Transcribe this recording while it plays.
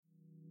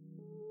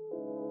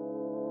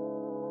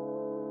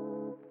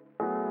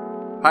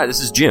Hi,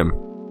 this is Jim.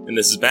 And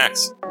this is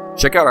Max.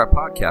 Check out our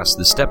podcast,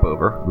 The Step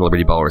Over, the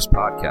Liberty Ballers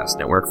Podcast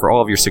Network, for all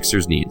of your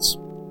Sixers needs.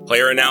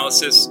 Player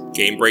analysis,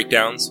 game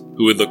breakdowns,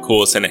 who would look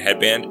coolest in a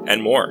headband,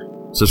 and more.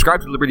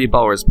 Subscribe to Liberty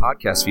Ballers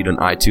podcast feed on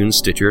iTunes,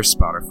 Stitcher,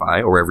 Spotify,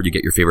 or wherever you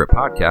get your favorite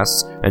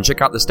podcasts, and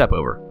check out The Step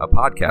Over, a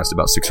podcast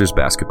about Sixers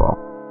basketball.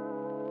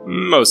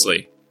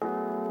 Mostly.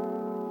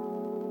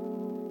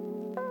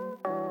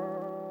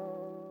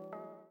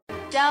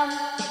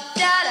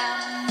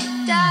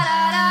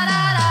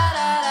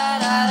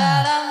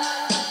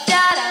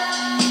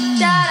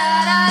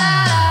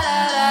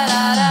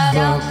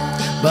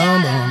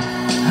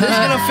 This is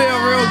gonna feel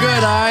real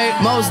good, alright?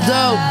 Most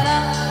dope.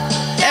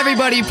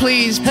 Everybody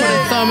please put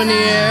a thumb in the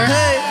air.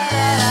 Hey.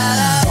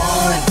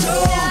 1, 2,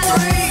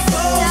 3,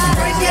 4. Some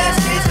crazy ass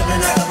kids coming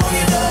knock up on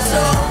your door,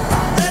 so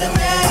let 'em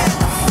in,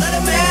 let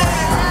 'em in,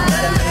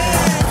 let 'em in.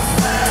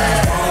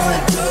 1,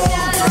 2,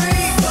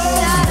 3, 4.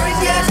 Some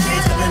crazy ass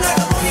kids coming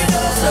knock up on your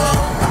door, so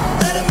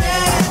let 'em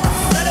in,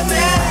 let 'em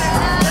in,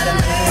 let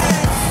 'em in.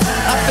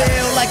 I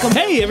feel like I'm...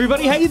 Hey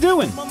everybody, how you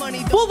doing?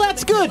 Well,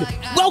 that's good.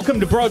 Welcome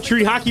to Broad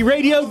Street Hockey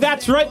Radio.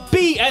 That's right,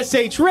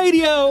 BSH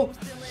Radio.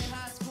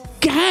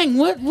 Gang,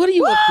 what are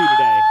you up to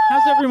today?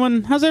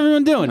 How's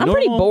everyone doing? I'm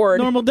pretty bored.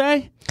 Normal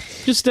day?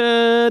 Just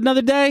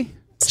another day?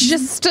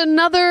 Just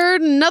another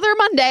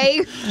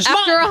Monday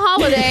after a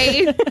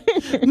holiday.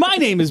 My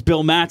name is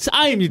Bill Matz.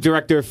 I am your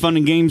director of fun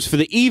and games for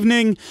the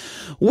evening.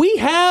 We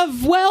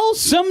have, well,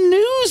 some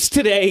news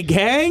today,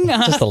 gang.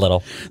 Just a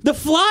little. The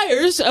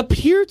Flyers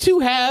appear to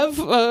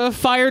have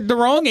fired the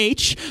wrong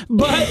H,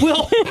 but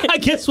I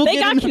guess we'll they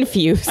got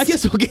confused. I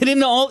guess we'll get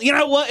into all. You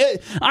know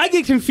what? I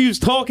get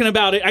confused talking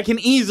about it. I can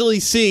easily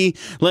see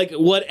like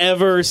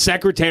whatever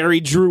secretary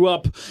drew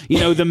up,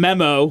 the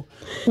memo.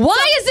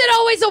 Why is it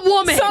always a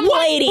woman? Some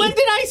lady. When did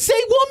I say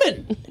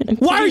woman?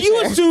 Why are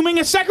you assuming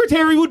a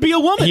secretary would be a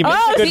woman? You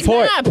makes a good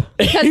point.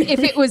 Because if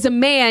it was a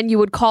man, you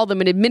would call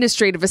them an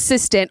administrative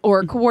assistant or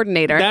a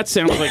coordinator. That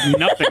sounds like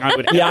nothing I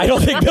would. Yeah, I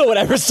don't think Bill would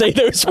ever say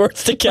those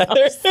words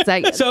together.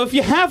 So if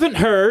you haven't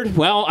heard,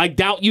 well, I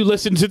doubt you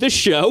listen to this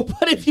show,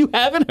 but if you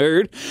haven't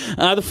heard,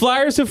 the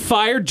Flyers have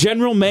fired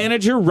general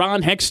manager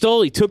Ron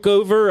Hextall. He took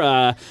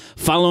over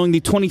following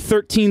the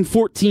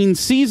 2013-14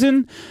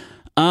 season.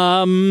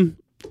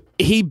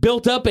 He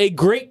built up a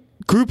great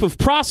group of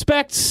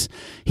prospects.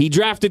 He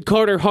drafted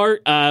Carter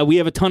Hart. We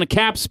have a ton of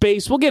cap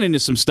space. We'll get into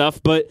some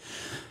stuff, but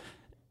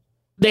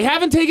they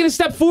haven't taken a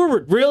step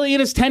forward, really, in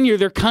his tenure.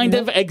 They're kind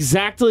of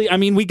exactly... I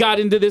mean, we got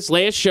into this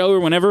last show or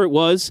whenever it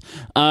was.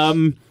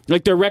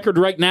 Like, their record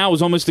right now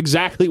is almost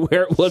exactly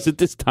where it was at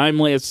this time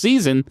last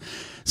season.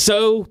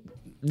 So...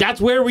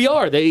 that's where we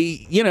are.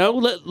 They,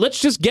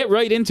 let's just get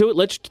right into it.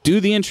 Let's do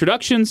the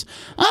introductions.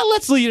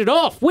 Let's lead it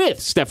off with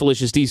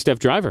Stephalicious D, Steph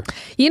Driver.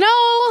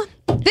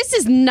 This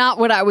is not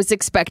what I was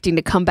expecting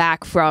to come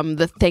back from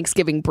the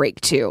Thanksgiving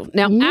break to.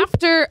 Now,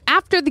 after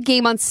the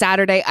game on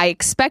Saturday, I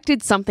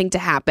expected something to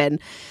happen.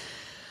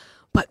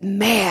 But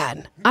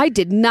man, I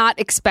did not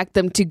expect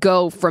them to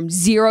go from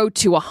 0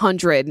 to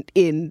 100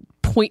 in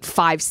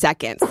 0.5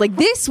 seconds. Like,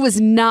 this was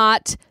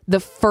not the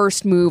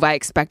first move I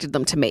expected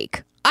them to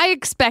make. I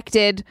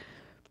expected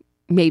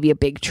maybe a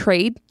big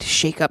trade to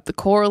shake up the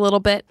core a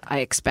little bit. I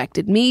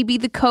expected maybe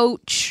the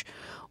coach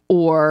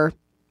or,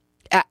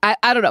 I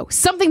don't know,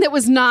 something that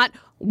was not,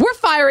 we're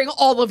firing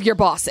all of your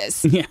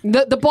bosses. Yeah.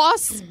 The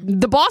boss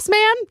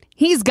man,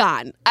 he's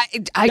gone.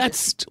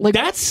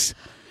 That's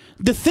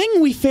the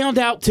thing we found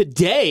out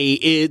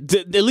today,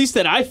 at least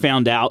that I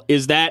found out,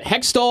 is that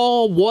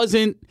Hextall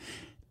wasn't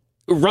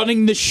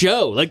running the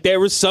show. Like, there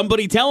was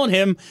somebody telling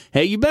him,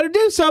 hey, you better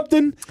do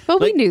something. Well,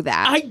 we knew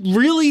that. I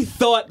really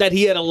thought that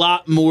he had a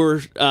lot more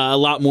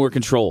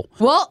control.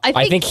 Well,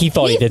 I think he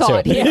thought he did too.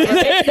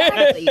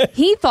 Exactly.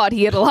 He thought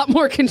he had a lot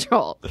more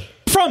control.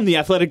 From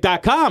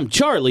theathletic.com,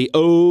 Charlie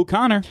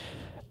O'Connor.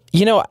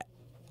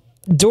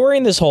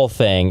 During this whole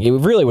thing, it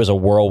really was a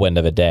whirlwind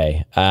of a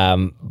day.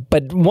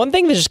 But one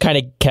thing that just kind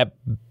of kept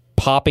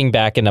popping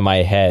back into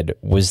my head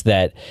was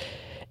that,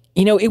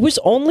 it was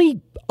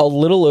only a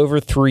little over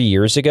 3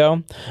 years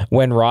ago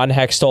when Ron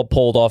Hextall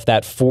pulled off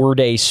that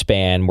 4-day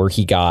span where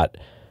he got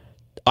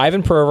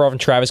Ivan Provorov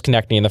and Travis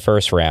Konecny in the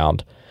first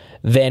round,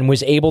 then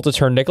was able to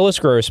turn Nicholas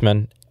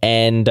Grossman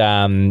and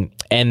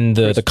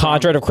the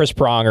contract of Chris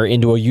Pronger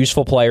into a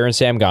useful player in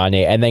Sam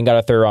Gagner, and then got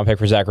a third-round pick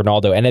for Zach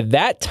Rinaldo. And at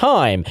that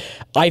time,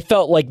 I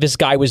felt like this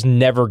guy was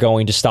never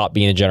going to stop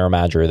being the general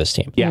manager of this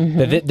team. Yeah.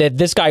 That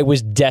this guy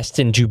was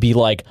destined to be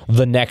like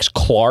the next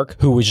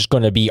Clark, who was just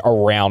going to be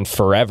around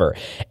forever.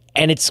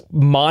 And it's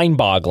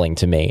mind-boggling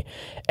to me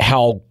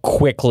how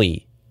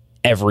quickly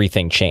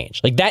everything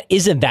changed. Like, that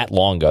isn't that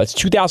long ago. It's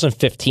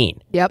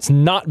 2015. Yep. It's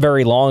not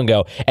very long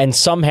ago. And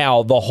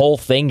somehow the whole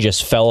thing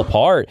just fell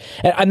apart.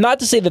 And I'm not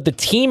to say that the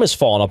team has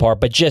fallen apart,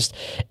 but just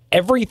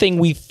everything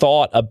we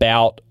thought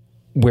about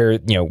where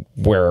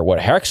what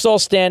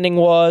Hextall's standing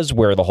was,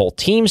 where the whole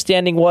team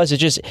standing was,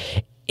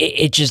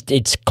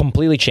 it's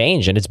completely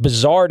changed. And it's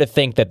bizarre to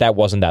think that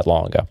wasn't that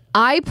long ago.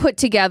 I put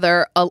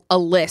together a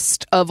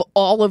list of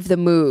all of the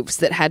moves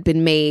that had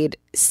been made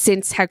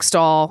since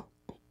Hextall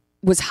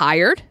was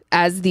hired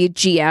as the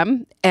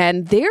GM,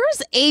 and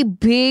there's a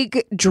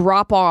big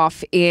drop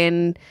off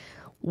in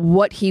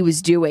what he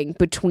was doing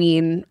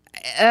between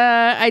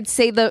I'd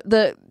say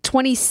the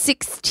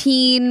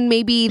 2016,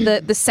 maybe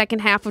the second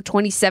half of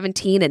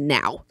 2017 and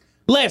now.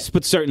 Last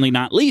but certainly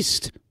not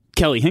least,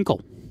 Kelly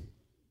Hinkle.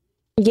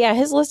 Yeah,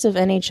 his list of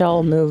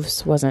NHL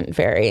moves wasn't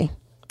very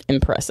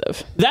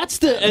impressive. Go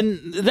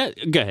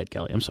ahead,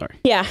 Kelly. I'm sorry.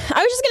 Yeah, I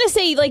was just going to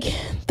say, like,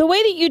 the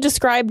way that you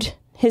described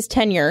his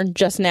tenure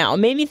just now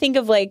made me think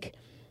of, like,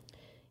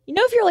 you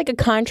know, if you're like a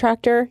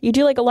contractor, you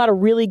do like a lot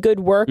of really good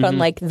work on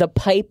like the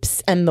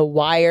pipes and the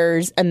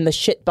wires and the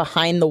shit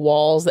behind the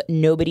walls that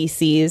nobody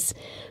sees,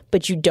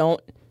 but you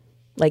don't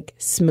like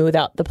smooth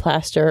out the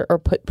plaster or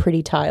put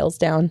pretty tiles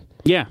down.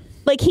 Yeah.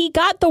 Like, he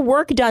got the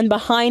work done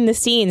behind the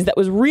scenes that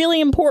was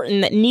really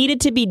important, that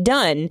needed to be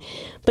done,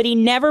 but he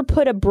never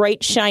put a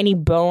bright, shiny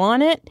bow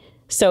on it.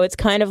 So it's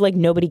kind of like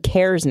nobody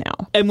cares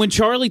now. And when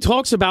Charlie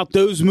talks about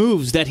those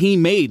moves that he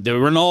made, the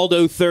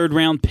Ronaldo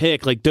third-round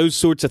pick, like those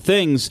sorts of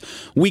things,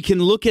 we can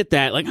look at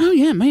that like, oh,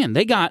 yeah, man,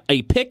 they got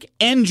a pick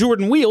and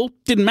Jordan Weal.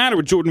 Didn't matter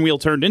what Jordan Weal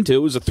turned into.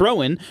 It was a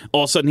throw-in.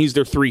 All of a sudden, he's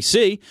their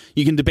 3C.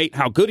 You can debate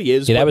how good he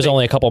is. Yeah, that was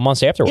only a couple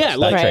months afterwards. Yeah,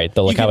 that trade,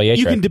 the LeCavalier trade.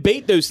 You can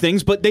debate those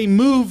things, but they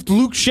moved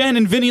Luke Shen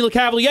and Vinny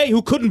LeCavalier,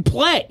 who couldn't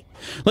play.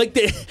 Like,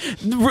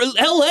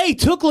 L.A.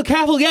 took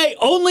LeCavalier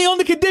only on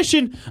the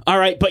condition, all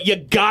right, but you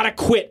gotta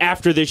quit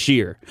after this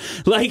year.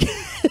 Like,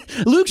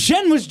 Luke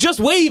Shen was just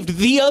waived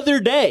the other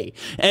day.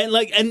 And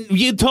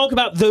you talk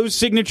about those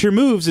signature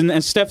moves, and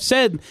as Steph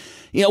said,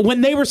 you know,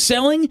 when they were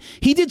selling,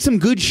 he did some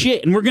good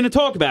shit, and we're going to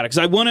talk about it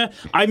because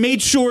I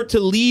made sure to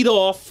lead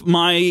off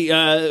my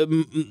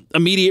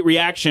immediate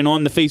reaction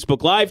on the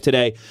Facebook Live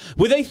today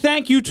with a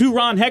thank you to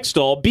Ron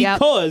Hextall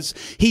because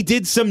he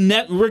did some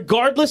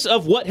regardless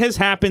of what has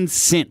happened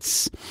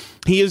since.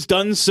 He has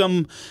done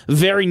some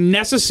very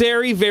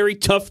necessary, very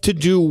tough to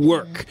do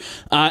work.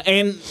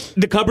 And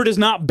the cupboard is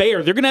not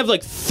bare. They're going to have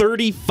like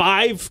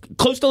 35,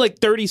 close to like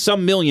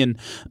 30-some million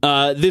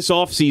this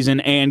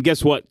offseason. And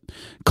guess what?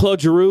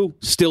 Claude Giroux,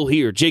 still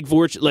here. Jake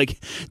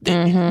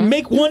Voracek,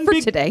 make one for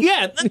big... today.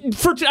 Yeah,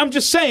 I'm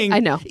just saying. I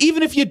know.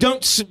 Even if you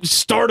don't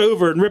start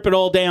over and rip it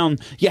all down,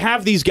 you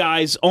have these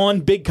guys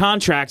on big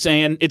contracts,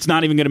 and it's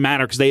not even going to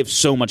matter because they have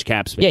so much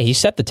cap space. Yeah, he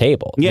set the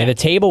table. Yeah. I mean, the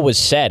table was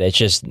set. It's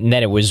just,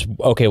 then it was,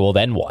 okay, well,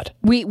 then what?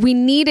 We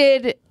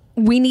needed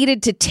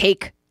to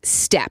take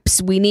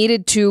steps. We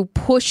needed to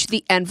push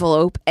the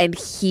envelope, and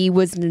he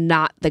was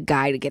not the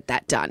guy to get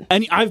that done.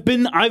 And I've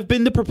been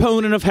the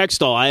proponent of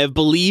Hextall. I have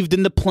believed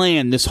in the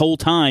plan this whole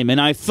time,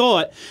 and I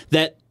thought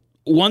that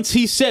once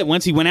he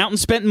went out and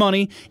spent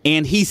money,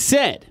 and he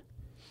said,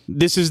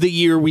 this is the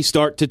year we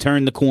start to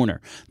turn the corner.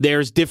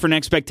 There's different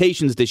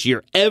expectations this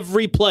year.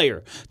 Every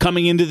player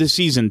coming into the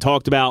season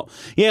talked about,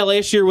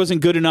 last year wasn't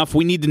good enough.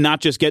 We need to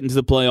not just get into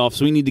the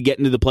playoffs. We need to get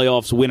into the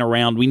playoffs, win a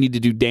round. We need to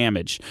do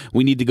damage.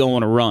 We need to go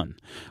on a run.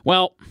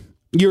 Well,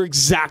 you're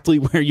exactly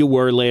where you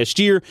were last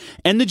year,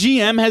 and the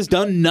GM has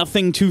done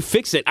nothing to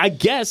fix it. I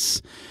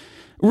guess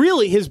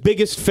really his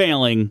biggest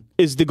failing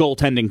is the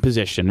goaltending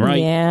position,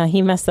 right? Yeah,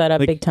 he messed that up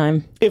big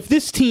time. If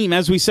this team,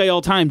 as we say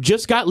all the time,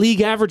 just got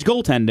league average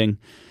goaltending,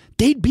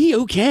 they'd be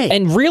okay.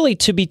 And really,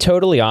 to be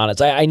totally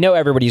honest, I know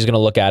everybody's going to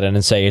look at it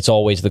and say it's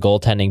always the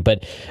goaltending,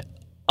 but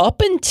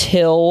up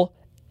until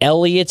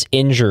Elliott's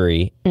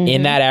injury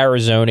in that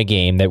Arizona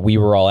game that we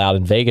were all out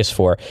in Vegas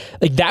for,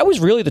 like, that was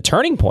really the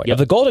turning point of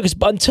the goaltending.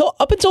 Because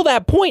up until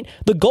that point,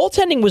 the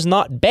goaltending was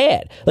not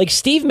bad. Like,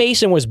 Steve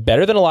Mason was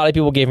better than a lot of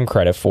people gave him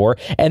credit for,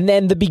 and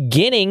then the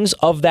beginnings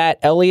of that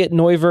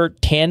Elliott-Neuvirth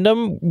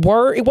tandem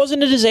it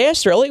wasn't a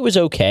disaster. Elliott was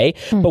okay,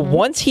 but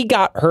once he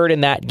got hurt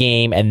in that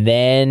game, and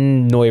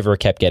then Neuvirth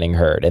kept getting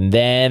hurt, and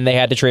then they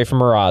had to trade for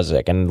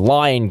Mrazek, and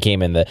Lyon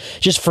came in.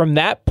 Just from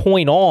that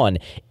point on,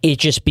 it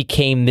just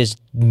became this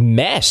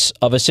mess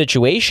of a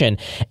situation.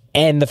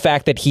 And the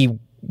fact that he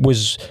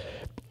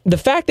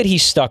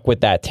stuck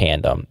with that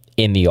tandem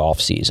in the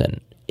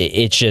offseason,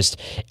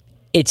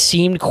 it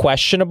seemed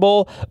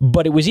questionable,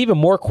 but it was even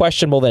more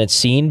questionable than it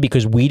seemed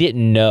because we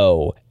didn't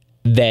know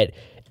that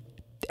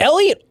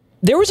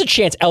there was a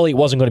chance Elliott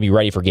wasn't going to be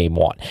ready for game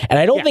one. And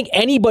I don't think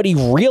anybody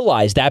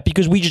realized that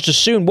because we just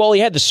assumed, well, he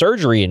had the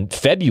surgery in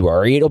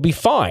February, it'll be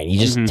fine. He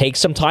just takes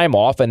some time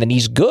off and then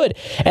he's good.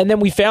 And then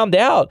we found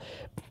out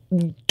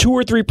 2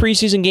 or 3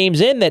 preseason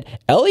games in that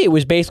Elliott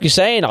was basically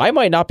saying, I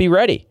might not be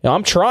ready.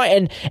 I'm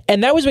trying.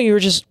 And that was when you were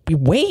just,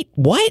 wait,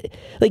 what?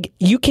 Like,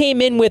 you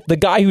came in with the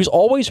guy who's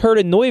always hurt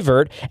in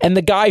Neuvirth and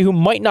the guy who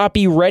might not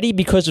be ready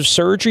because of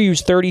surgery,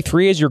 who's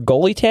 33, as your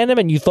goalie tandem,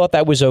 and you thought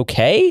that was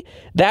okay?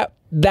 That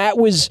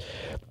was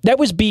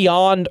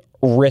beyond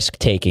risk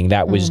taking.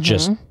 That was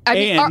just I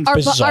mean,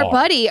 bizarre.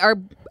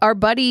 our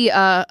buddy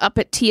up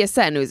at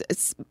TSN,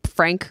 who's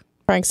Frank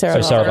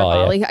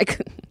Saravalli.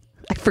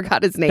 I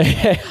forgot his name.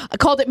 I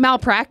called it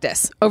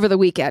malpractice over the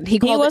weekend. He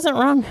wasn't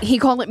wrong. He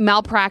called it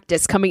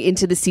malpractice coming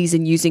into the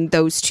season using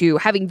those two,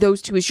 having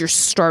those two as your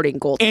starting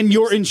goal. And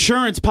your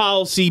insurance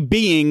policy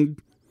being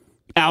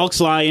Alex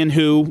Lyon,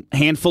 who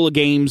handful of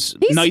games,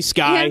 nice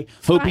guy. yeah,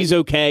 hope fine. he's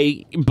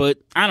okay, but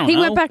I don't know. He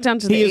went back down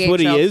to the He is what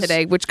he AHL is.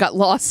 today, which got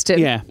lost in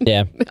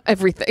Yeah.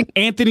 everything.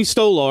 Anthony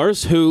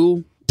Stolars,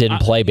 who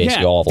Didn't play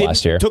basically all of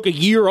last year. took a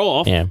year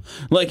off, Yeah.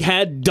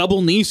 had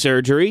double knee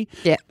surgery.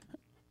 Yeah.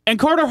 And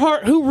Carter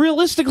Hart, who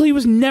realistically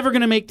was never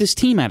going to make this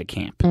team out of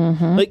camp.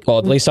 Well,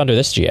 at least under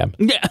this GM.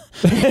 Yeah.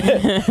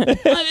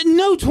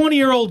 No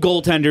 20-year-old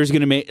goaltender is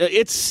going to make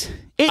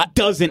it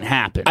doesn't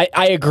happen.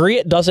 I agree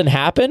it doesn't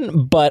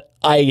happen, but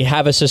I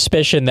have a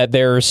suspicion that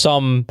there's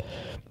some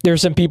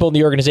people in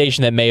the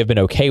organization that may have been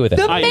okay with it.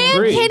 The I man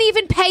agree. can't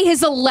even pay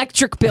his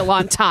electric bill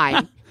on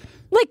time.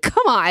 Like,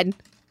 come on.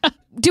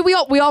 Do we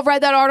all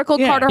read that article?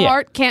 Yeah. Carter Yeah.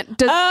 Hart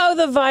can't. Oh,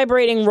 the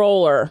vibrating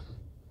roller.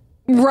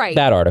 Right.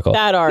 That article.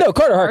 No,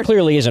 Carter Hart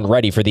clearly isn't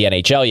ready for the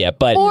NHL yet,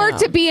 but Or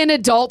to be an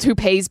adult who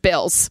pays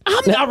bills.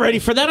 I'm not ready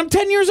for that. I'm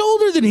 10 years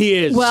older than he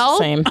is. Well,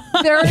 Same.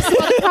 there are some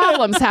other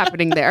problems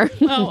happening there.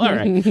 Well, all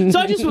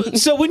right.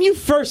 So when you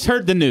first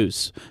heard the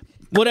news,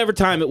 whatever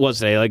time it was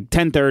today, like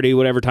 10:30,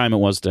 whatever time it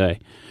was today,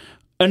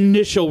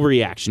 initial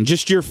reaction,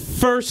 just your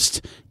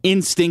first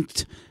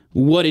instinct,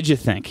 what did you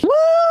think?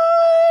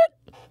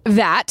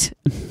 That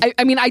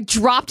I mean, I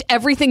dropped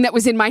everything that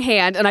was in my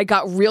hand and I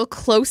got real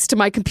close to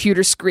my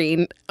computer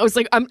screen. I was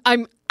like, I'm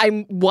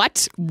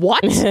what?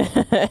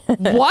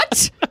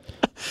 What?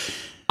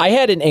 I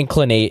had an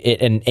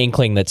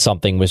inkling that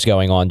something was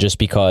going on just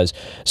because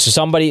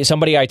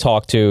somebody I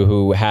talked to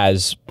who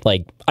has,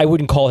 like, I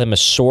wouldn't call him a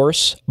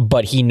source,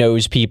 but he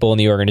knows people in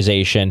the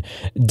organization,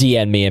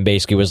 DM'd me and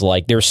basically was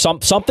like, there's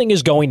something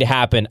is going to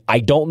happen.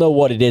 I don't know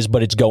what it is,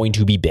 but it's going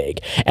to be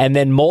big. And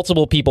then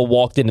multiple people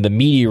walked into the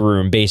media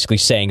room basically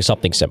saying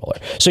something similar.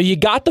 So you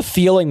got the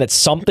feeling that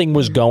something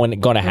was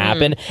going to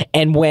happen.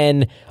 And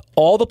when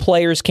all the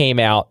players came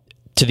out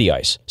to the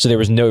ice, so there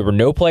were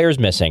no players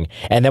missing,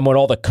 and then when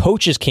all the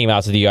coaches came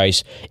out to the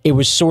ice, it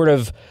was sort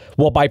of,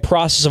 well, by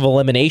process of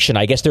elimination,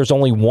 I guess there's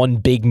only one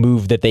big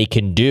move that they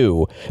can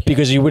do,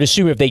 because you would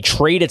assume if they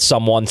traded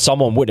someone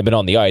wouldn't have been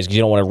on the ice because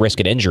you don't want to risk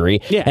an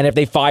injury. Yeah. And if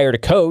they fired a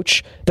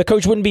coach, the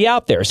coach wouldn't be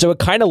out there. So it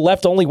kind of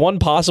left only one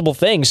possible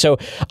thing. So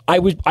I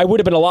would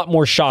have been a lot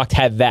more shocked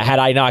had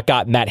I not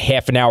gotten that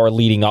half an hour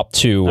leading up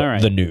to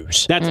the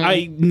news. That's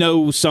I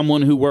know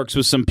someone who works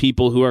with some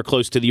people who are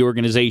close to the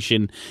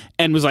organization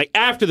and was like,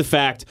 after the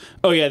fact,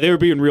 oh yeah, they were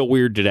being real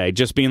weird today,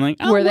 just being like,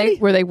 oh,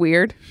 Were they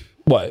weird?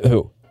 What?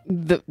 Who?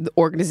 The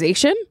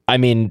organization? I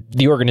mean,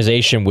 the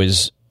organization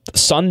was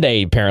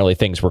Sunday. Apparently,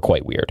 things were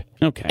quite weird.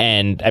 Okay.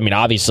 And I mean,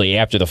 obviously,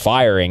 after the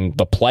firing,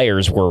 the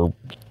players were,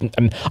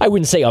 I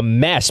wouldn't say a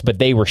mess, but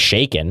they were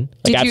shaken.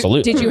 Like,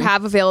 absolutely. Did you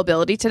have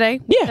availability today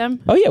with Yeah. them?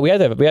 Oh yeah, we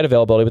had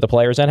availability with the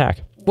players and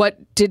Hack. What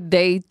did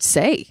they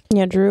say?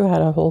 Yeah, Drew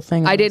had a whole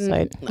thing. I on didn't.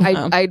 The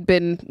site. I'd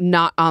been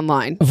not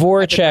online. I've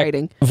been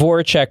writing.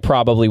 Voracek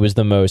probably was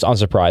the most,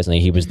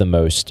 unsurprisingly, he was the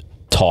most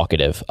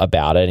talkative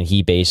about it, and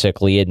he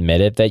basically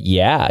admitted that,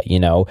 yeah,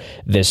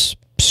 this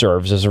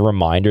serves as a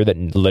reminder that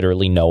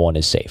literally no one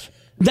is safe.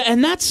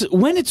 And that's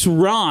when it's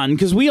Ron,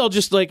 because we all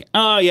just like,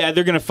 oh yeah,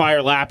 they're going to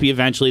fire Lappy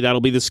eventually.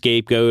 That'll be the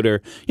scapegoat.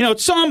 Or, at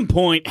some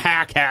point,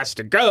 Hack has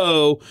to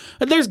go.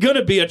 There's going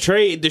to be a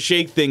trade to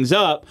shake things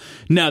up.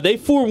 No, they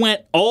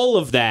forewent all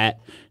of that.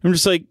 I'm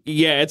just like,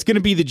 yeah, it's going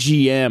to be the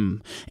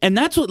GM. And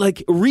that's what,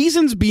 like,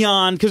 reasons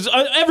beyond, because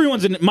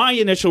my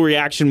initial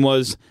reaction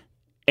was,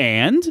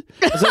 and?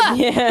 I was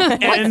like,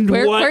 and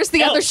Where's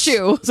the other else?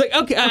 shoe? It's like,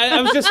 okay,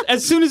 I was just,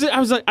 as soon as I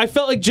was like, I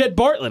felt like Jed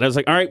Bartlett. I was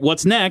like, all right,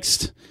 what's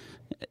next?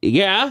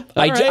 Yeah,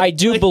 I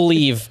do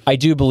believe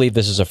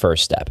this is a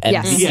first step, and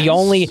Yes.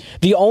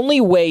 the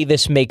only way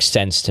this makes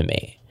sense to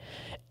me,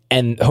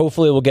 and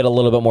hopefully we'll get a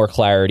little bit more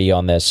clarity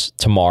on this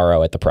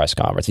tomorrow at the press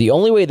conference. The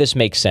only way this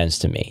makes sense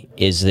to me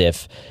is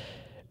if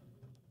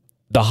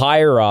the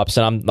higher ups,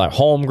 and I'm like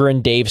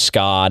Holmgren, Dave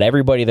Scott,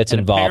 everybody that's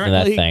involved in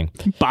that thing,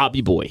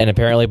 Bobby Boy, and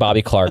apparently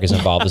Bobby Clark is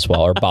involved as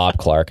well, or Bob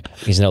Clark.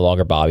 He's no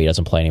longer Bobby; he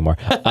doesn't play anymore.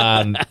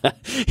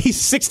 He's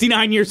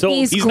 69 years old.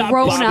 He's not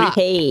grown Bobby. up.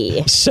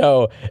 Hey.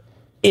 So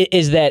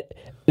is that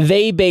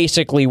they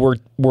basically were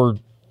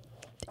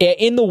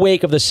in the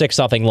wake of the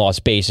 6-0 loss,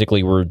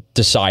 basically were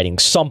deciding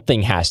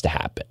something has to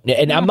happen.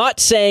 And I'm not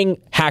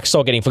saying Hack's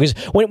still getting, because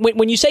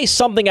when you say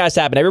something has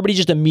to happen, everybody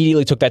just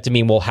immediately took that to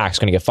mean, well, Hack's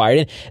going to get fired.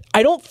 And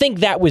I don't think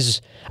that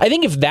was, I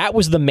think if that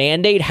was the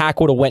mandate, Hack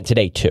would have went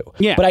today too.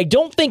 Yeah. But I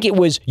don't think it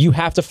was, you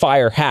have to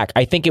fire Hack.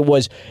 I think it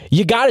was,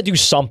 you got to do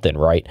something,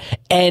 right?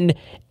 And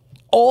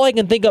all I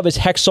can think of is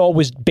Hexall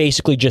was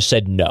basically just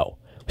said no.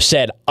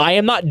 Said, I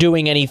am not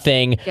doing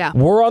anything. Yeah.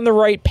 We're on the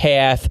right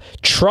path.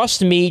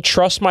 Trust me.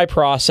 Trust my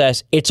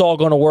process. It's all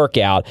going to work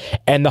out.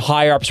 And the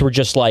higher ups were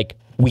just like,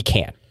 we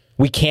can't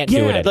do it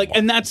anymore. Like,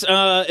 and that's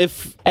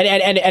if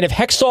and if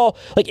Hexall,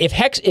 like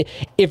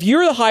if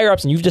you're the higher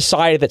ups and you've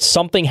decided that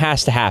something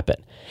has to happen,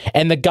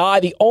 and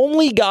the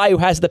only guy who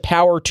has the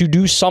power to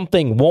do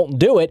something won't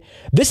do it,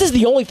 this is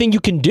the only thing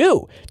you can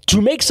do to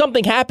make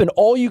something happen.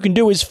 All you can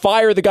do is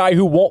fire the guy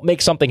who won't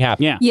make something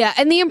happen. Yeah. Yeah,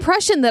 and the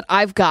impression that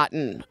I've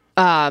gotten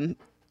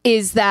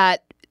is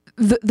that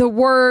the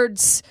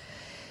words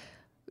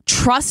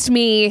trust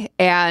me,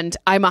 and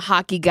I'm a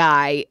hockey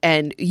guy,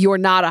 and you're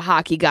not a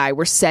hockey guy,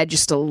 were said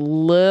just a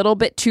little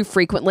bit too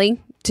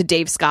frequently to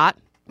Dave Scott,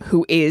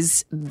 who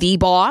is the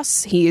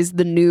boss. He is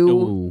the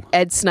new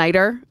Ed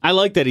Snyder. I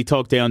like that he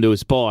talked down to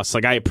his boss.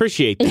 Like, I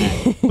appreciate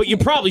that. But you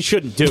probably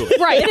shouldn't do it.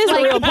 Right. It is a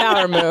real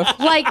power move.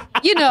 Like,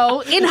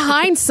 in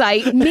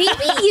hindsight, maybe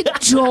you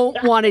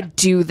don't want to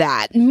do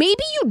that.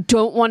 Maybe you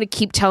don't want to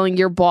keep telling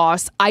your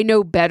boss, I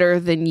know better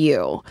than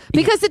you.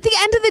 Because at the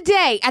end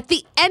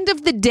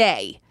of the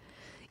day,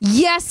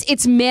 yes,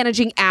 it's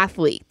managing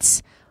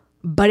athletes,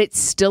 but it's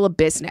still a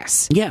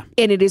business. Yeah.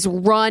 And it is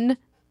run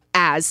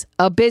as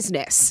a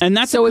business. And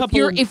that's so a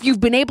couple... if you've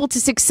been able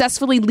to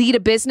successfully lead a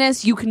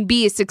business, you can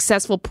be a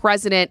successful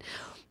president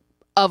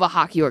of a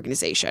hockey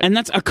organization. And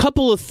that's a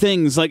couple of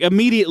things. Like,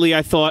 immediately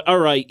I thought, all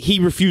right, he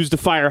refused to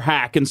fire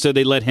Hack, and so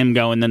they let him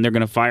go, and then they're going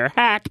to fire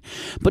Hack.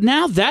 But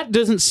now that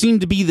doesn't seem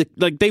to be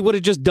they would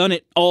have just done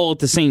it all at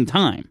the same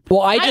time.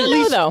 Well, I don't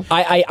know, though.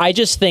 I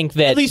just think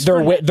that least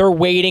they're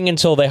waiting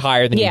until they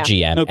hire the new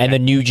GM, Okay. and the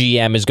new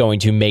GM is going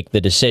to make the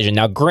decision.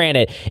 Now,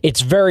 granted,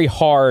 it's very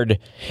hard.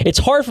 It's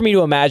hard for me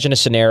to imagine a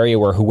scenario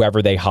where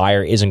whoever they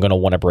hire isn't going to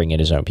want to bring in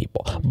his own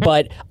people.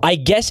 But I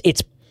guess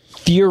it's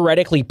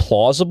theoretically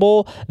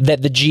plausible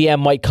that the GM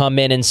might come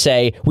in and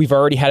say, we've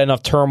already had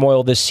enough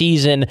turmoil this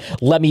season,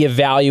 let me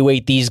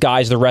evaluate these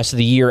guys the rest of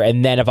the year,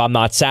 and then if I'm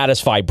not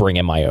satisfied, bring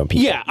in my own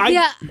people.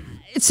 Yeah.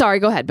 Sorry,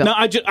 go ahead, Bill. No,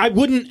 I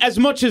wouldn't, as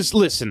much as,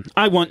 listen,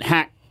 I want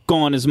Hack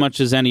gone as much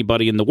as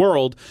anybody in the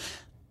world.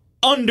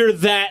 Under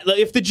that,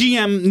 if the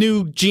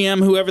new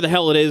GM, whoever the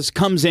hell it is,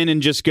 comes in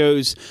and just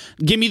goes,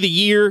 give me the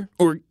year,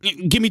 or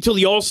give me till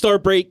the All-Star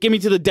break, give me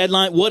to the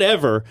deadline,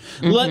 whatever.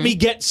 Let me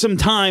get some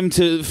time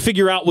to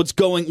figure out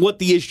what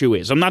the issue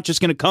is. I'm not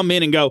just going to come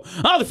in and go,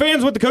 the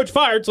fans want the coach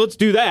fired, so let's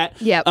do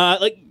that. Yep.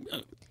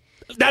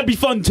 That'd be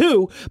fun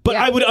too, but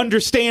Yeah. I would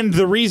understand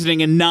the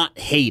reasoning and not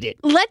hate it.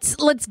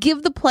 Let's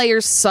give the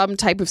players some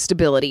type of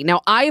stability. Now,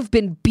 I've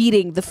been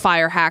beating the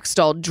Fire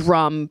Hackstall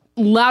drum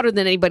louder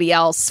than anybody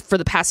else for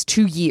the past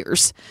 2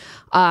 years.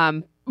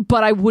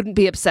 But I wouldn't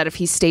be upset if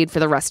he stayed for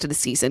the rest of the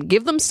season.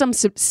 Give them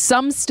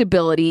some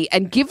stability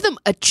and give them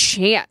a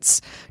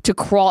chance to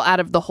crawl out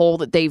of the hole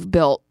that they've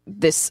built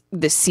this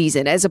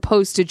season, as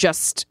opposed to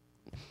just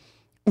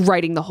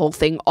writing the whole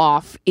thing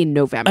off in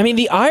November. I mean,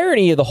 the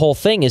irony of the whole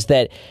thing is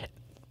that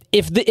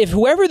if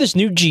whoever this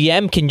new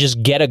GM can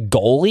just get a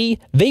goalie,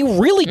 they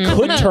really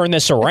could turn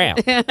this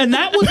around. And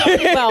that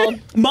was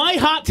my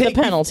hot take.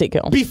 The penalty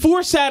kill.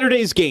 Before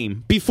Saturday's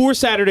game,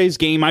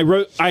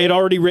 I had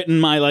already written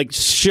my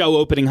show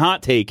opening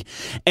hot take,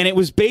 and it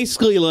was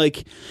basically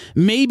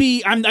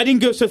maybe I didn't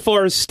go so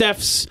far as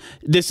Steph's.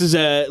 This is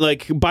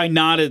by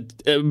not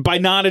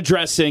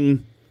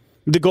addressing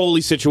the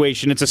goalie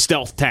situation, it's a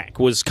stealth tack,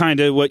 was kind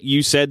of what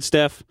you said,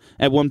 Steph,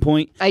 at one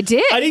point. I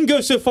did. I didn't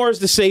go so far as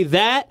to say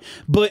that,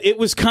 but it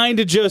was kind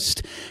of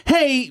just,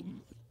 hey,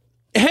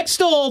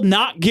 Hextall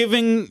not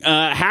giving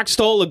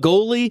Hackstall a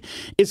goalie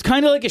is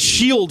kind of like a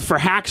shield for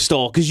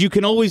Hackstall, because you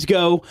can always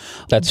go,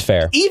 That's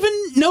fair. even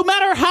no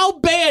matter how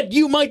bad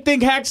you might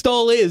think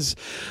Hackstall is,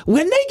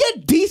 when they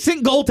get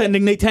decent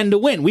goaltending, they tend to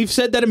win. We've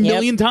said that a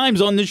million times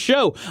on this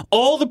show.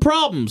 All the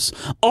problems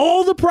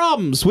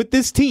with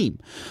this team.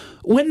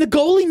 When the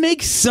goalie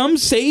makes some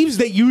saves,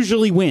 they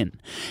usually win.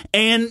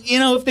 And,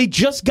 if they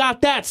just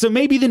got that, so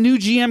maybe the new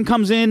GM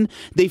comes in,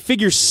 they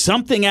figure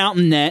something out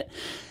in net.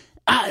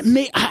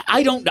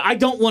 I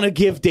don't want to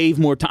give Dave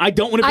more time. I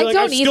don't want to be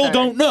I still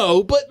don't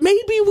know, but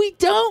maybe we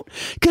don't.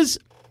 Because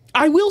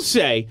I will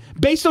say,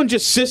 based on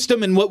just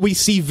system and what we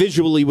see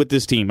visually with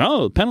this team,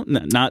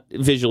 not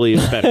visually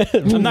is better.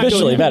 I'm not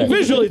Visually better.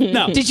 Visually,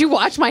 no. Did you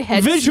watch my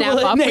head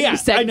snap up when you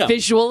said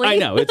visually? I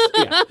know.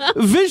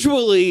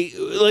 Visually,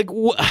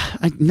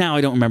 now I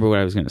don't remember what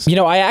I was going to say.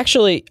 I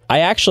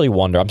actually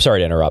wonder, I'm sorry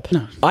to interrupt.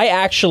 No. I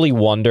actually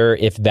wonder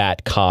if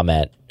that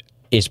comment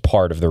is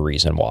part of the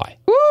reason why.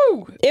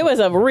 Woo! It was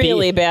a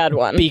really bad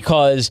one.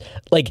 Because,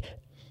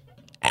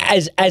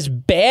 as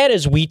bad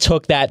as we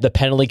took the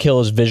penalty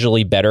kill is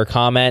visually better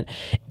comment,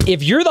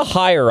 if you're the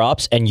higher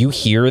ups and you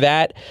hear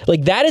that,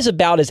 that is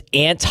about as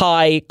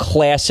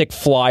anti-classic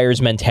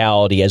Flyers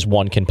mentality as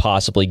one can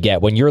possibly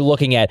get. When you're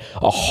looking at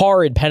a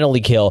horrid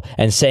penalty kill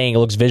and saying it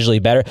looks visually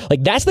better,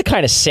 that's the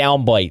kind of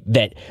soundbite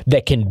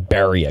that can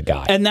bury a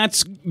guy. And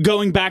that's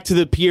going back to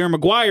the Pierre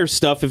Maguire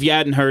stuff. If you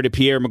hadn't heard it,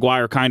 Pierre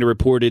Maguire kind of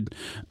reported,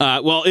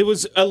 it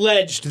was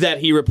alleged that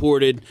he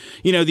reported,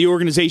 the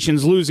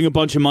organization's losing a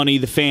bunch of money,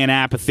 the fan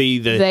apathy.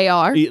 They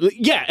are.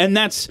 Yeah, and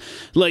that's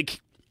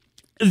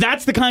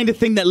that's the kind of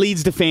thing that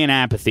leads to fan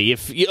apathy.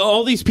 If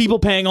all these people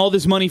paying all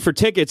this money for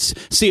tickets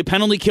see a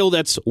penalty kill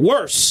that's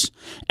worse,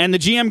 and the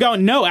GM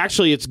going, no,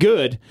 actually it's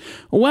good,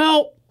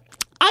 well,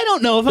 I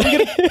don't know if I'm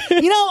going to,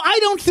 I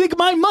don't think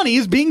my money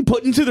is being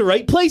put into the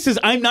right places.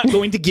 I'm not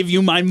going to give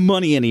you my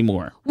money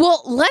anymore.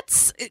 Well,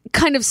 let's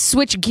kind of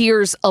switch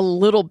gears a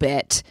little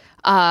bit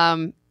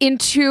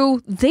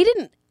into they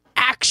didn't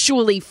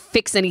actually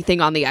fix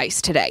anything on the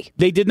ice today.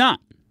 They did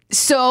not.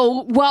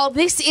 So while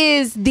this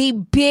is the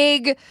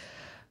big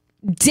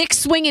dick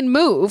swinging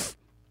move,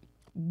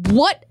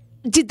 what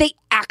did they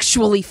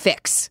actually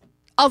fix?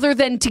 Other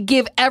than to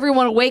give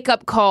everyone a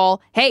wake-up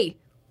call, hey,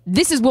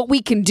 this is what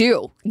we can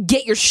do.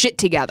 Get your shit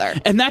together.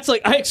 And that's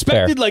like, I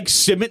expected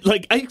Simmons,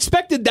 I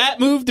expected that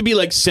move to be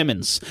like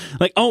Simmons.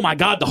 Like, oh my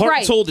God, the heart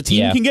and soul of the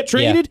team can get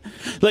traded.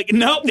 Yeah. Like,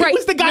 no, it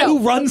was the guy who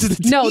runs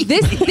the team. No,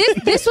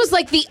 this was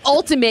like the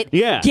ultimate,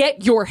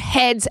 get your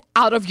heads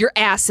out of your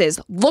asses.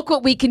 Look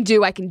what we can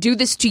do. I can do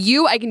this to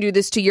you. I can do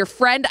this to your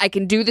friend. I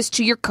can do this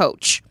to your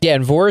coach. Yeah,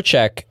 and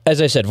Voracek,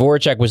 as I said,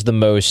 Voracek was the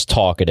most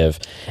talkative.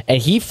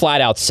 And he flat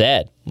out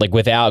said,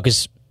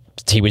 because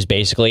he was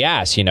basically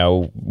asked,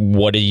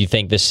 what do you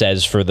think this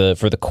says for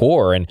the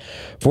core? And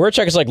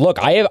Voracek is like, look,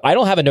 I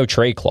don't have a no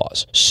trade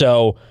clause.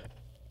 So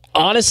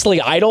honestly,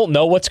 I don't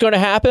know what's going to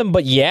happen,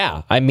 but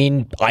yeah, I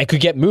mean, I could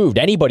get moved.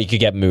 Anybody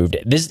could get moved.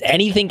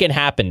 Anything can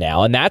happen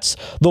now. And that's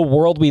the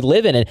world we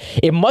live in. And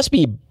it must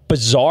be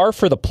bizarre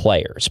for the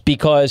players,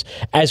 because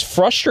as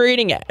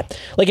frustrating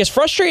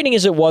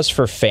as it was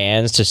for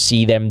fans to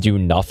see them do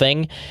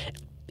nothing,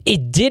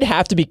 it did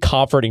have to be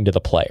comforting to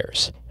the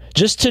players.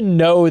 Just to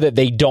know that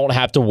they don't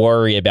have to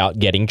worry about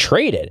getting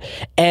traded.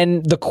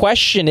 And the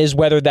question is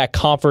whether that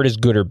comfort is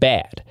good or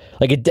bad.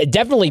 It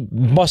definitely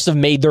must have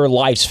made their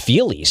lives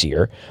feel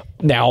easier.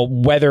 Now,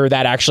 whether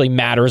that actually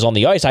matters on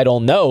the ice, I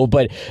don't know.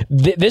 But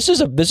this is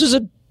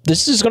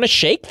going to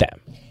shake them.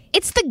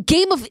 It's the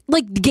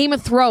Game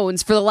of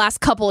Thrones for the last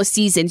couple of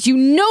seasons.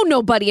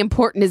 Nobody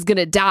important is going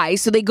to die,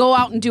 so they go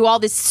out and do all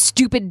this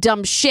stupid,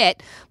 dumb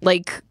shit,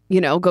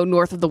 go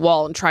north of the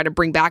wall and try to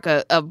bring back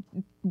a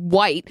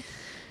white.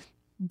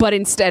 But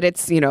instead,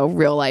 it's,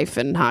 real life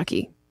and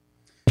hockey.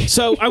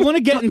 So I want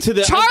to get into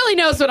the... Charlie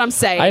knows what I'm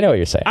saying. I know what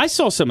you're saying. I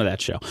saw some of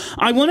that show.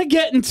 I want to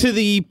get into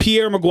the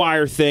Pierre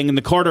Maguire thing and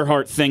the Carter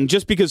Hart thing,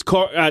 just because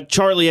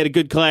Charlie had a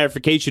good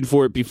clarification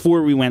for it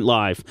before we went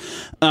live.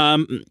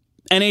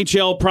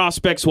 NHL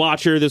Prospects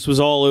Watcher. This was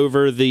all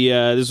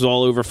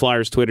over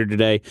Flyers Twitter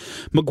today.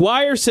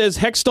 Maguire says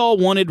Hextall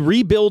wanted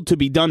rebuild to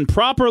be done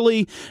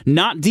properly,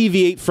 not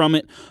deviate from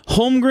it.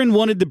 Holmgren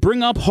wanted to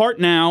bring up Hart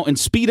now and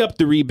speed up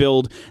the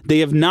rebuild. They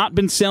have not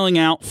been selling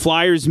out.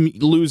 Flyers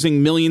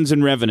losing millions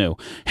in revenue.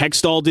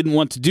 Hextall didn't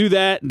want to do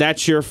that.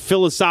 That's your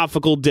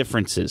philosophical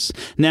differences.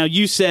 Now,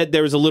 you said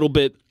there was a little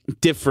bit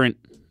different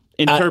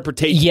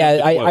interpretation.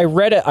 I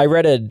read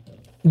it.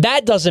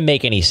 That doesn't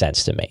make any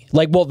sense to me.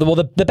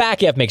 The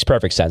back half makes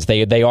perfect sense.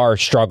 They are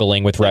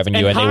struggling with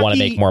revenue and they want to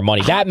make more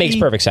money. That makes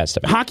perfect sense to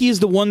me. Hockey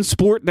is the one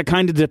sport that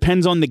kind of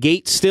depends on the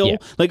gate still.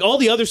 Yeah. All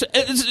the others,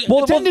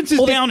 attendance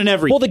is down in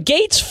everything. Well, the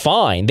gate's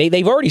fine.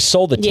 They've already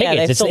sold the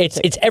tickets.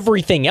 It's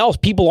everything else.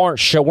 People weren't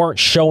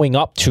showing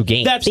up to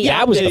games.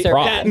 That was the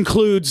problem. That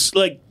includes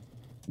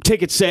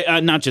tickets,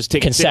 not just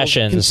tickets,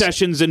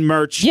 concessions and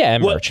merch. Yeah,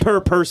 and what merch. Per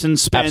person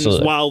spends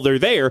while they're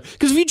there.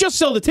 Because if you just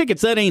sell the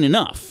tickets, that ain't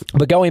enough.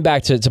 But going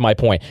back to my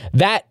point,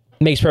 that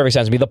makes perfect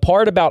sense to me. The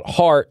part about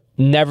Hart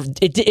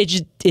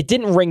it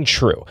didn't ring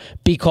true,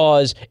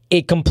 because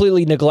it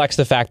completely neglects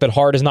the fact that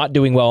Hart is not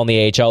doing well in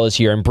the AHL this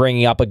year, and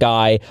bringing up a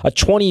guy, a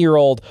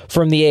 20-year-old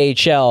from the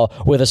AHL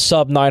with a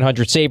sub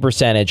 900 save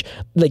percentage,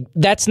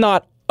 that's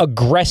not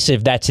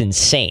aggressive. That's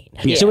insane.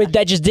 Yeah. So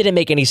that just didn't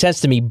make any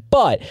sense to me.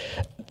 But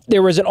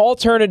there was an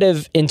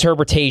alternative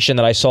interpretation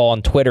that I saw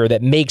on Twitter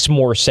that makes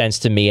more sense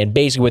to me. And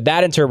basically what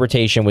that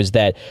interpretation was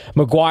that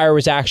Maguire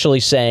was actually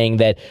saying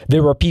that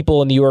there were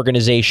people in the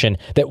organization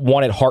that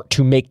wanted Hart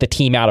to make the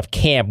team out of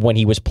camp when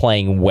he was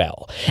playing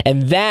well.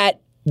 And that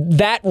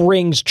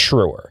rings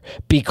truer,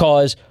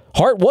 because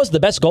Hart was the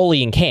best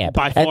goalie in camp.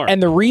 By far.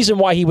 And the reason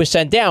why he was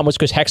sent down was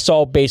because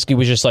Hextall basically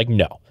was just like,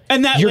 no.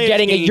 And that you're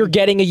getting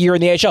a year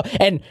in the AHL.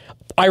 And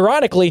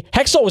ironically,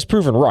 Hextall was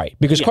proven right,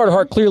 because Carter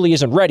Hart clearly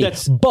isn't ready.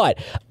 But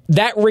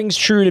that rings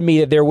true to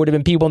me, that there would have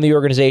been people in the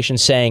organization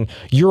saying,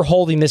 you're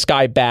holding this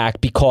guy back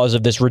because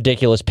of this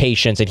ridiculous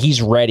patience, and he's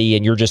ready,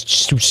 and you're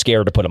just too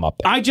scared to put him up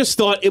there. I just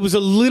thought it was a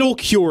little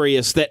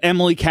curious that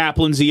Emily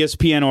Kaplan's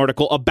ESPN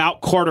article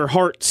about Carter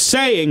Hart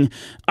saying,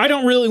 I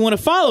don't really want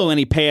to follow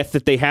any path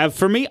that they have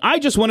for me. I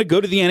just want to go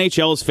to the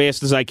NHL as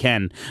fast as I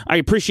can. I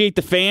appreciate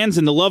the fans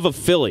and the love of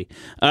Philly,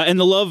 and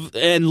love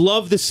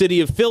the city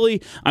of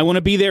Philly. I want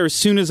to be there as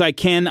soon as I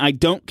can. I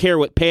don't care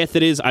what path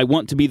it is. I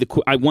want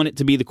it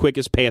to be the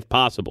quickest path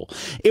possible.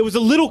 It was a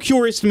little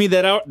curious to me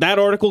that that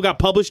article got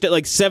published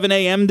at 7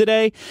 a.m.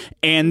 today,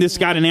 and this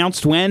got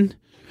announced when?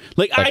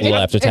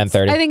 After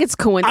 10:30. I think it's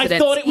coincidence. I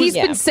thought it was,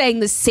 He's been saying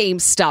the same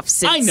stuff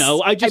since. I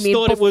know. I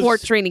thought it was before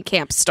training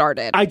camp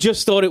started. I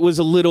just thought it was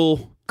a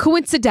little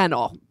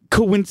coincidental.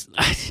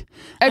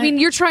 I mean,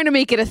 you're trying to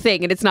make it a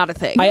thing, and it's not a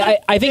thing.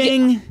 I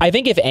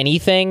think if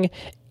anything,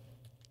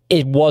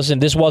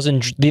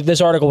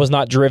 this article was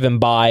not driven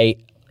by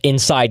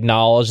inside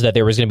knowledge that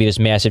there was going to be this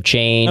massive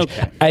change.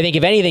 Okay. I think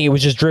if anything, it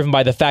was just driven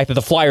by the fact that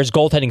the Flyers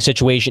goaltending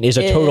situation is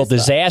a total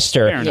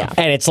disaster. enough.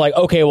 And it's like,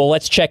 okay, well,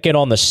 let's check in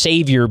on the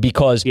savior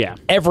because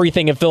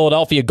everything in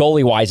Philadelphia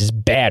goalie-wise is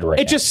bad right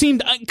now. It just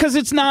seemed because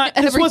it's not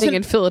Everything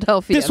in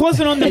Philadelphia. This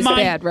wasn't on the is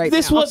bad right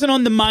This now. wasn't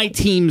on the My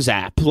Teams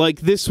app. Like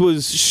this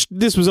was on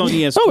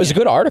ESPN. Oh, it was a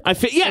good article.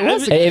 If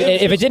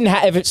it didn't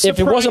have, if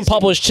it wasn't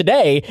published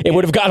today, it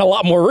would have gotten a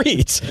lot more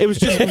reads. It was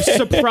just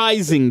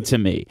surprising to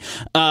me.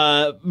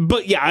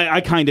 But yeah,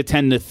 I kind of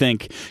tend to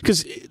think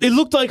because it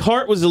looked like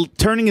Hart was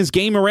turning his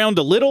game around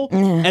a little,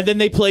 and then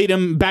they played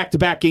him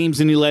back-to-back games,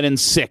 and he let in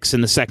 6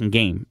 in the second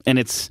game. And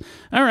it's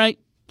all right.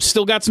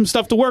 Still got some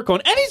stuff to work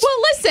on. And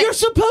listen, you're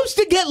supposed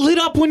to get lit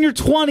up when you're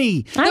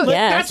 20. I guess.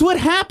 That's what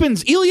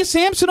happens. Ilya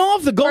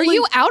Samsonov, the goalie. Are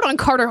you out on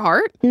Carter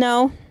Hart?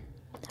 No,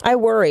 I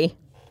worry.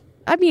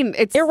 I mean,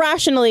 it's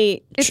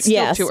Irrationally, It's still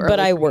yes, too early but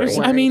I for worry. me.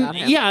 I mean, about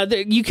him. yeah,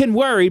 you can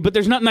worry, but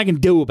there's nothing I can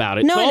do about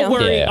it. No, so I I'll know.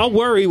 worry. Yeah. I'll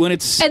worry when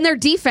it's. and their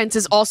defense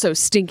is also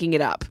stinking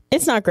it up.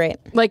 It's not great.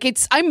 Like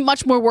I'm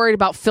much more worried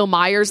about Phil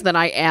Myers than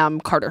I am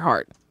Carter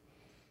Hart.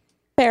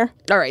 Fair.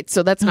 All right,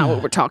 so that's not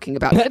what we're talking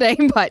about today,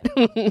 but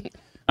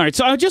All right,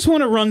 so I just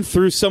want to run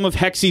through some of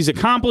Hexy's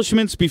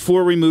accomplishments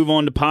before we move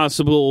on to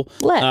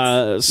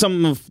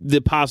some of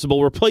the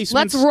possible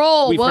replacements. Let's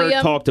roll, we've heard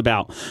William. talked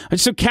about.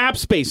 So cap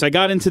space, I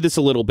got into this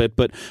a little bit,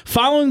 but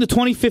following the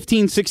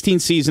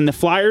 2015-16 season, the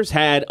Flyers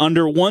had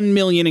under $1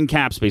 million in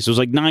cap space. It was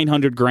like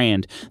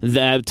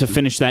 $900,000 to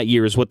finish that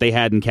year is what they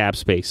had in cap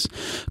space.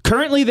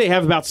 Currently, they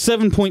have about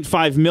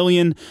 $7.5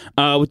 million.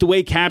 With the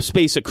way cap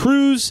space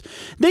accrues,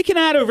 they can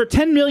add over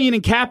 $10 million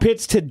in cap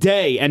hits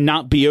today and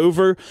not be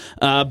over.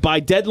 By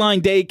deadline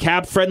day,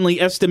 Cap Friendly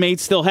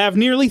estimates they'll have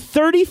nearly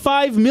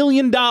 $35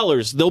 million.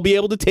 They'll be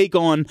able to take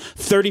on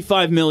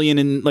 $35 million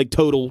in like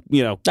total,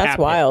 That's cap hit.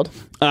 wild.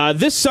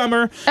 This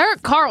summer,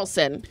 Erik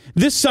Karlsson.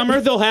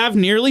 they'll have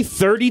nearly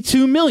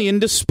 $32 million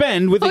to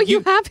spend with. Oh,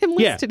 you have him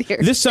listed here.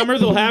 This summer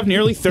they'll have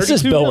nearly $32 This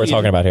is Bill we're million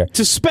talking about here.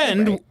 to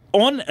spend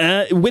on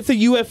with a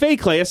UFA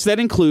class that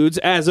includes,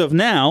 as of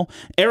now,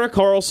 Erik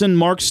Karlsson,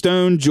 Mark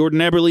Stone, Jordan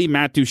Eberle,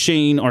 Matt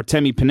Duchene,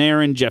 Artemi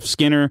Panarin, Jeff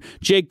Skinner,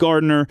 Jake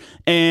Gardiner,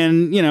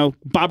 and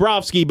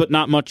Bobrovsky, but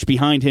not much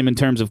behind him in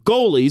terms of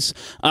goalies.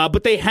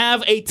 But they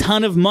have a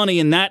ton of money,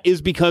 and that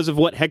is because of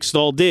what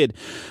Hextall did.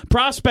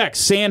 Prospects: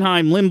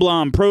 Sanheim,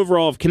 Lindblom,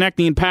 Provorov,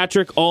 Konechny, and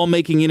Patrick, all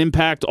making an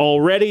impact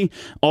already.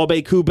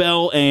 Albe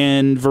Kubel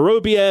and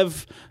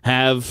Vorobiev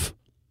have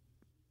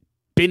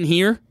been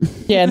here.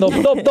 Yeah, and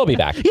they'll be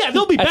back. Yeah,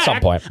 they'll be at back. some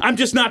point. I'm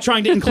just not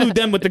trying to include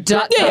them with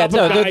the Yeah,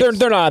 no,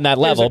 they're not on that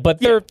level, but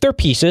they're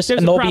pieces,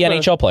 and they'll be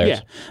NHL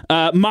players.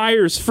 Yeah.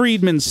 Myers,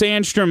 Friedman,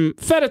 Sandstrom,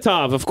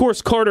 Fedotov, of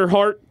course, Carter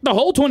Hart. The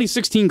whole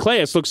 2016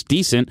 class looks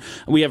decent.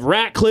 We have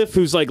Ratcliffe,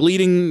 who's like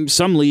leading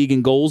some league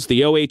in goals,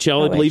 the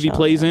OHL, I believe he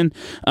plays in.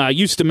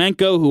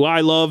 Ustimenko, who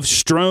I love.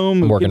 Strome,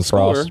 who Morgan can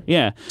score. Frost.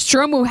 Yeah.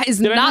 Strome, who is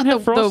Did I not not have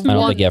the Frost? I don't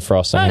one think you have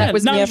Frost on Yeah, here. that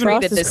was not not even-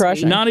 rated Frost is this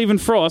crushing. week. Not even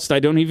Frost. I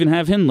don't even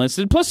have him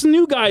listed. Plus the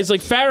new guys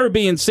like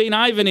Farabee and St.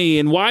 Ivany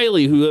and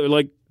Wiley, who are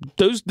like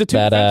the two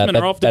defensemen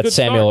are off the That good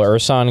Samuel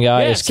starts. Urson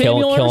guy Yeah, is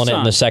Samuel killing it in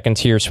Urson. the second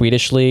tier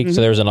Swedish league.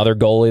 So there's another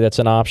goalie that's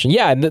an option.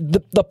 Yeah, and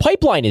the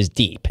pipeline is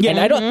deep, Yeah. and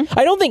I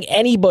don't think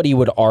anybody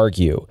would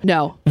argue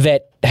No.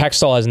 that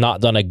Hextall has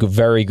not done a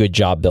very good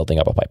job building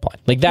up a pipeline.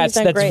 Like that's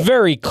done great.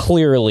 very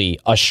clearly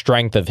a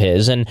strength of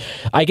his. And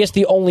I guess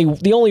the only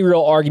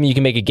real argument you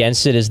can make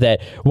against it is that,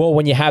 well,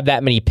 when you have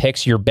that many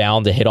picks, you're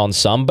bound to hit on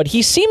some. But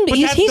he's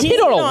that's hit the-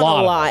 on a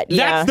lot.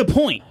 Yeah. That's the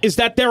point, is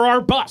that there are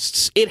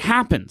busts. It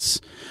happens.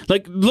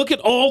 Like, look at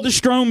all the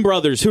Strome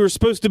brothers who are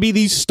supposed to be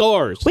these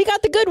stars. We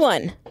got the good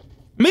one.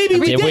 Maybe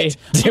we Did did. we?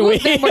 Two Did we?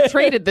 of them were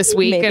traded this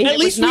week, Maybe. and At it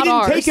least was we not didn't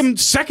ours. take him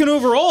second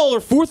overall or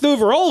fourth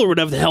overall or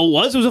whatever the hell it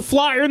was. It was a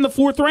flyer in the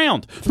fourth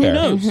round. Who Fair.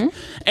 knows?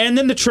 And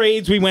then the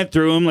trades, we went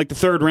through them, like the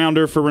third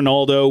rounder for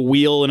Ronaldo,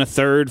 Wheel and a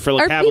third for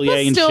like Are Cavalier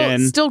and people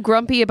Shen. still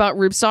grumpy about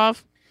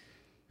Rubtsov?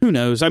 Who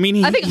knows? I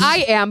mean, I think I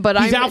am, but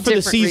he's I'm out a for the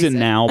different season reason.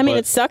 now. I mean, but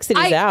it sucks that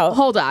he's out.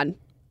 Hold on.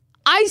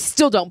 I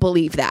still don't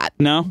believe that.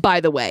 No?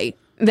 By the way,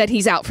 that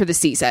he's out for the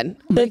season.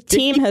 The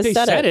team has they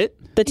said said it.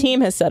 The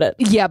team has said it.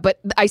 Yeah, but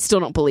I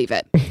still don't believe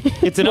it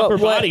It's an upper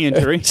body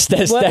injury. Steph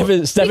is a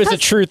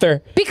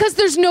truther. because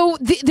there's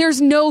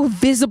no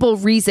visible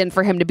reason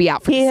for him to be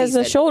out for He the has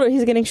season. a shoulder.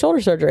 He's getting shoulder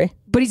surgery.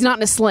 But he's not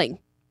in a sling.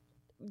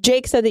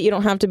 Jake said that you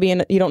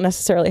don't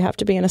necessarily have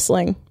to be in a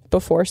sling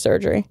before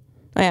surgery.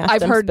 I asked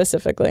I've him heard-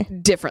 specifically.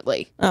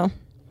 Differently,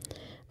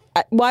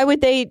 Why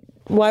would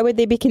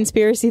they be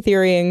conspiracy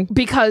theorying?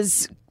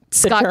 because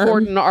Scott term.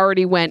 Gordon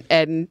already went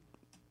and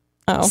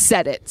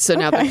said it. So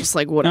now they're just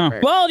like,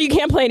 whatever. Well, you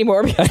can't play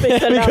anymore because they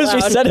said it out Because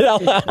we loud. said it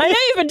out loud. I know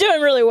you've been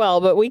doing really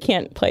well, but we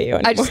can't play you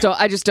anymore.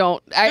 I just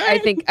don't. I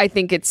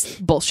think it's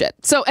bullshit.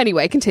 So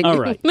anyway, continue. All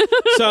right.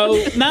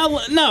 So now,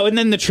 and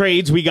then the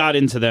trades, we got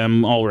into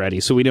them already,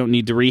 so we don't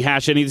need to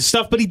rehash any of the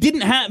stuff. But he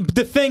didn't have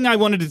the thing I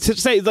wanted to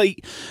say.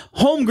 Like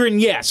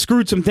Holmgren,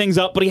 screwed some things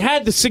up, but he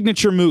had the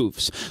signature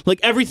moves, like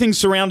everything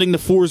surrounding the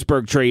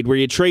Forsberg trade, where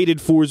you traded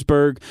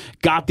Forsberg,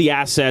 got the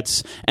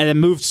assets, and then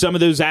moved some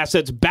of those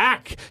assets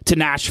back to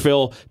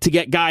Nashville to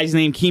get guys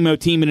named Kimo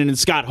Timonen and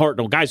Scott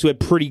Hartnell, guys who had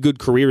pretty good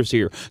careers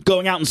here,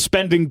 going out and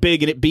spending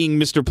big and it being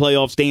Mr.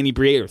 Playoffs, Danny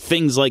Briere,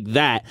 things like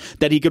that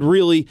he could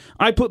really,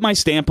 I put my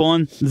stamp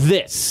on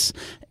this.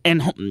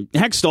 And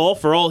Hextall,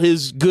 for all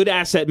his good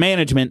asset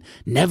management,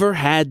 never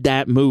had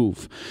that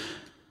move.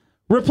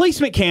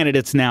 Replacement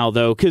candidates now,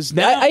 though, because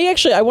now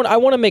I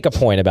want to make a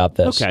point about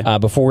this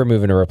before we're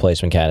moving to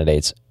replacement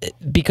candidates,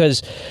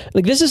 because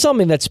like this is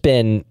something that's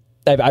been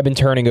I've been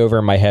turning over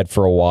in my head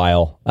for a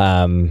while,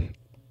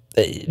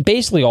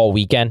 basically all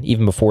weekend,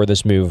 even before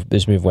this move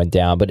went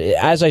down. But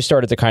as I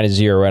started to kind of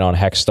zero in on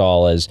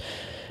Hextall as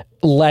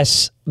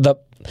less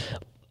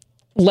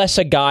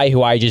a guy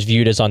who I just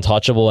viewed as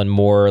untouchable and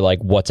more like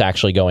what's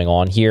actually going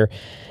on here.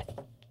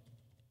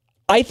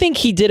 I think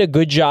he did a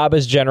good job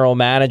as general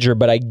manager,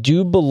 but I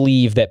do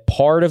believe that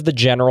part of the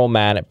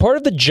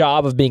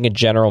job of being a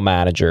general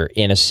manager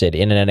in a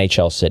city, in an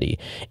NHL city,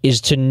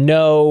 is to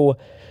know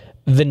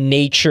the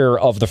nature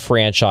of the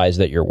franchise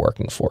that you're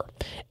working for.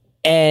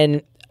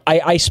 And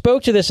I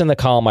spoke to this in the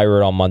column I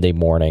wrote on Monday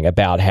morning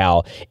about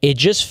how it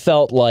just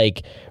felt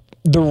like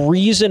the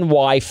reason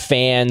why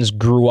fans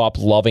grew up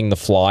loving the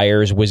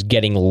Flyers was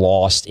getting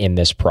lost in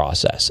this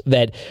process.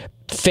 That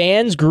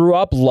fans grew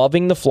up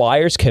loving the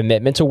Flyers'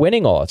 commitment to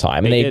winning all the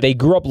time. And they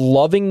grew up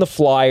loving the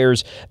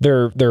Flyers.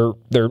 They're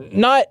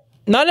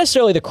not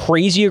necessarily the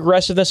crazy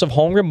aggressiveness of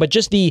Holmgren, but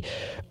just the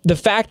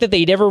fact that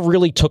they never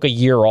really took a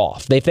year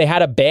off. If they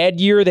had a bad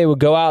year, they would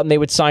go out and they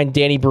would sign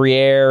Danny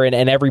Briere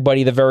and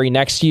everybody the very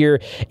next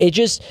year.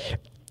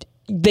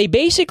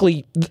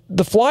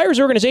 The Flyers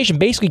organization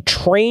basically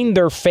trained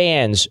their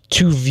fans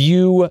to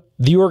view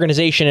the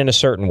organization in a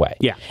certain way.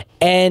 Yeah.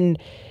 And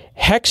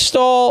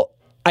Hextall,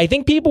 I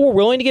think people were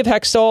willing to give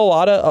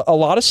Hextall a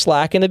lot of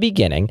slack in the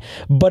beginning,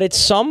 but at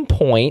some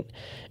point,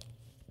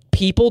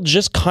 people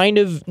just kind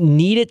of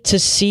needed to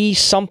see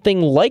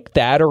something like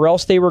that, or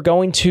else it was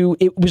going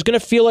to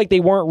feel like they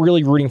weren't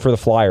really rooting for the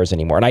Flyers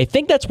anymore. And I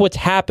think that's what's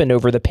happened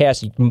over the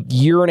past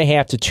year and a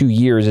half to 2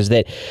 years, is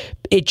that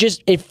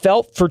it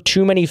felt for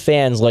too many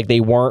fans like they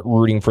weren't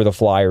rooting for the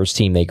Flyers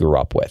team they grew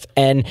up with.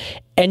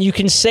 And you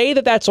can say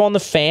that that's on the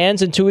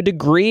fans, and to a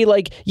degree,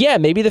 like, yeah,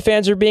 maybe the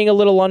fans are being a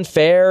little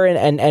unfair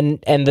and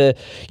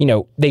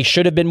they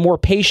should have been more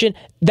patient.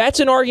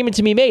 That's an argument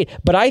to be made.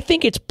 But I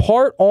think it's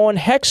part on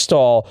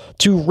Hextall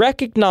to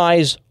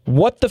recognize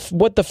what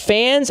the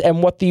fans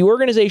and what the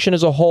organization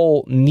as a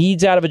whole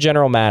needs out of a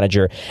general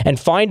manager, and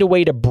find a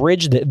way to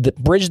bridge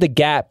the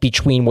gap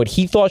between what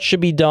he thought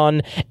should be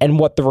done and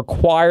what the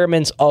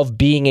requirements of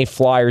being a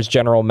Flyers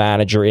general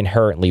manager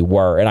inherently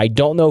were. And I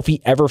don't know if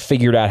he ever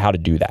figured out how to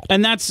do that.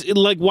 And that's,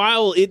 like,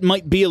 while it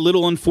might be a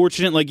little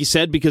unfortunate, like you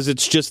said, because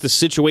it's just the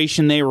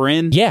situation they were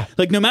in. Yeah.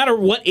 Like, no matter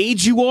what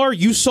age you are,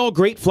 you saw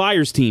great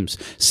Flyers teams.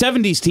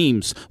 70s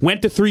teams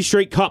went to 3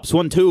 straight cups,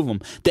 won 2 of them.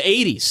 The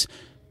 80s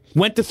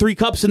went to 3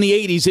 cups in the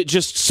 80s. It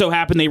just so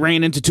happened they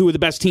ran into 2 of the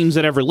best teams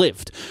that ever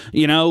lived.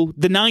 You know,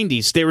 the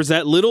 90s, there was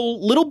that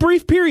little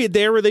brief period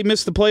there where they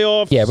missed the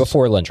playoffs. Yeah,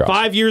 before Lindros.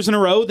 5 years in a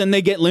row, then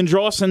they get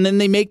Lindros, and then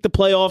they make the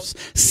playoffs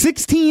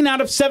 16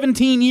 out of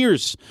 17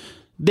 years.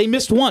 They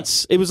missed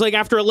once. It was like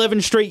after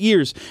 11 straight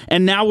years.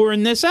 And now we're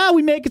in this,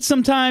 we make it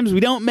sometimes, we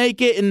don't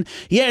make it. And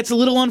yeah, it's a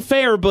little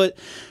unfair, but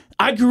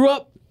I grew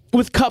up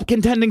with cup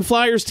contending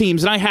Flyers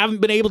teams, and I haven't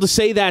been able to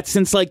say that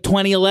since like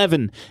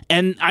 2011.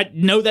 And I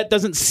know that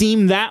doesn't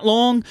seem that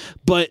long,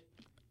 but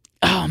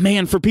oh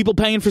man, for people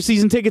paying for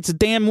season tickets, it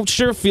damn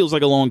sure feels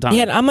like a long time.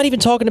 Yeah, and I'm not even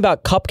talking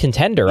about cup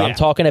contender. Yeah. I'm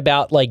talking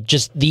about like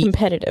just the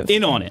competitive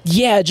in on it.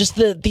 Yeah, just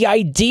the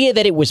idea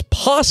that it was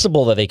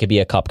possible that they could be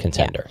a cup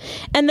contender.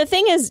 Yeah. And the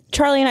thing is,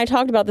 Charlie and I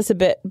talked about this a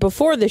bit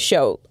before the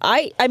show.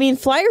 I mean,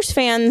 Flyers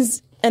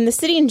fans and the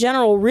city in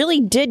general really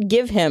did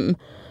give him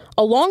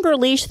a longer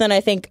leash than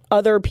I think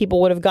other people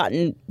would have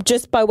gotten,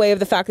 just by way of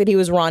the fact that he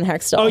was Ron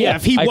Hextall. Oh yeah,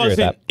 if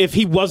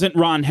he wasn't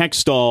Ron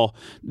Hextall,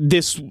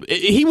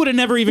 he would have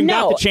never even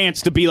got the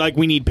chance to be like,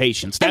 we need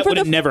patience. That would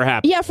have never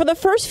happened. Yeah, for the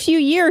first few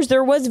years,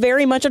 there was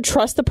very much a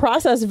trust the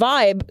process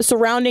vibe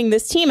surrounding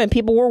this team, and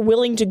people were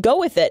willing to go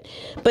with it.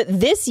 But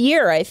this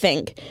year,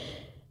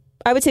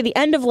 I would say the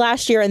end of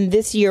last year and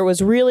this year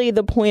was really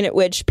the point at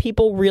which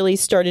people really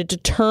started to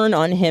turn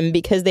on him,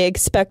 because they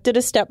expected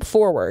a step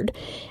forward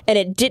and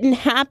it didn't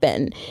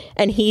happen.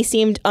 And he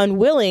seemed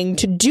unwilling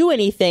to do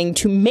anything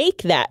to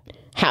make that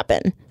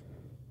happen.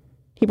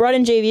 He brought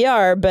in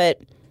JVR,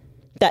 but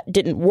that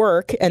didn't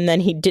work. And then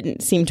he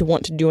didn't seem to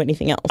want to do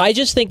anything else. I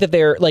just think that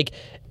there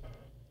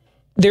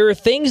are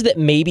things that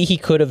maybe he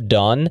could have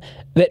done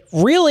that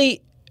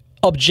really,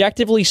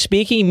 objectively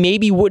speaking,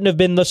 maybe wouldn't have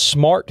been the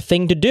smart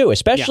thing to do,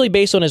 especially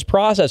based on his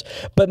process.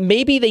 But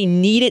maybe they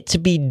need it to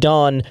be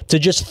done to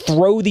just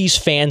throw these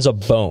fans a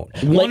bone.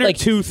 One or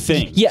two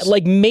things. Yeah,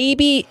 like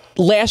maybe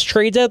last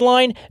trade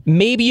deadline,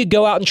 maybe you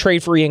go out and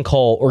trade for Ian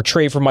Cole or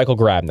trade for Michael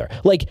Grabner.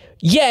 Like,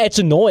 yeah, it's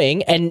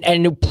annoying, and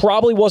it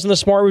probably wasn't the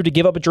smart move to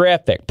give up a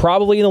draft pick.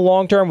 Probably in the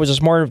long term was a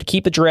smart move to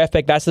keep the draft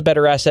pick. That's the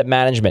better asset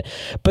management.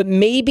 But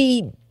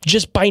maybe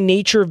just by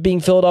nature of being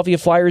Philadelphia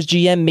Flyers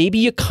GM, maybe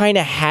you kind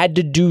of had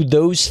to do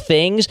those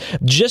things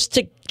just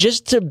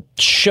to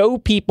show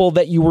people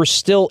that you were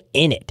still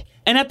in it.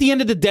 And at the end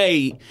of the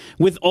day,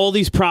 with all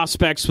these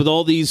prospects, with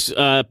all these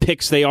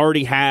picks they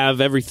already have,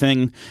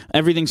 everything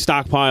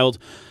stockpiled,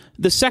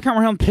 the second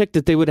round pick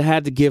that they would have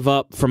had to give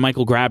up for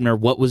Michael Grabner,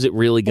 what was it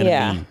really going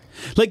to mean?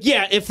 Like,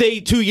 yeah, if they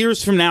 2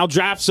 years from now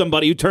draft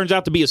somebody who turns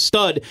out to be a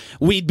stud,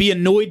 we'd be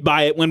annoyed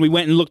by it when we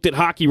went and looked at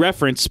Hockey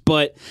Reference,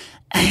 but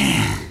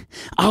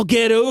I'll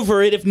get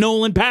over it if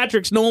Nolan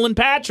Patrick's Nolan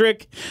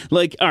Patrick.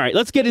 Like, all right,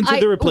 let's get into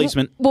the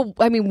replacement. Well,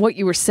 I mean, what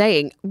you were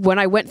saying, when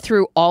I went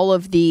through all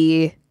of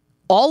the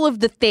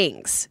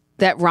things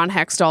that Ron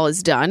Hextall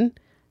has done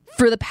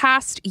for the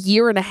past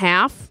year and a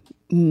half,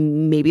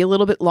 maybe a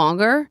little bit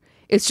longer,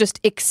 it's just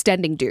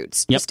extending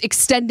dudes. Yep. Just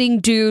extending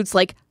dudes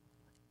like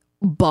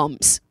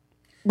bums.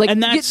 Like,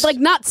 And that's- like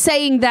not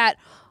saying that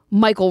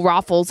Michael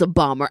Raffl's a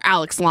bum or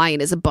Alex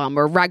Lyon is a bum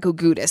or Radko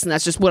Gudas, and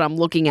that's just what I'm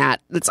looking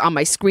at that's on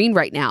my screen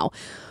right now.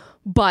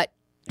 But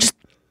just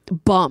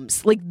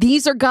bums. Like,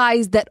 these are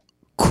guys that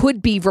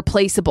could be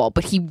replaceable,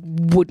 but he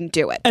wouldn't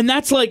do it. And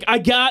that's like, I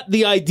got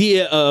the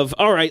idea of,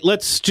 all right,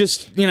 let's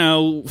just,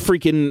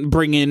 freaking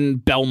bring in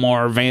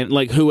Belmar,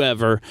 like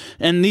whoever.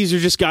 And these are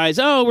just guys,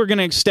 we're going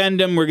to extend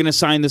him. We're going to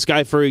sign this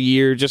guy for a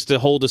year just to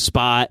hold a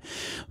spot.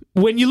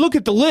 When you look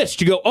at the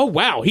list, you go, oh,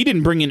 wow, he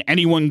didn't bring in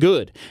anyone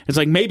good. It's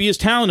like, maybe his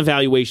talent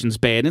evaluation's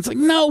bad. And it's like,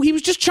 no, he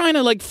was just trying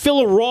to like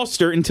fill a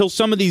roster until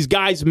some of these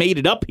guys made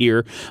it up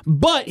here.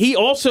 But he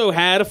also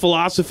had a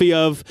philosophy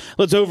of,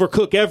 let's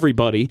overcook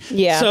everybody.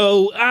 Yeah.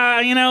 So,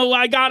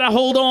 I got to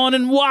hold on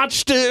and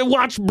watch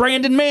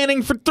Brandon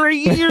Manning for 3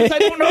 years. I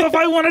don't know if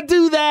I want to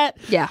do that.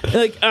 Yeah.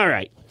 Like, all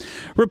right.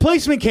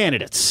 Replacement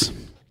candidates.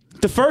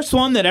 The first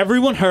one that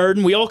everyone heard,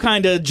 and we all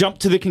kind of jumped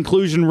to the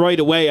conclusion right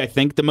away, I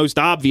think, the most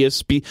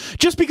obvious,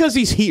 just because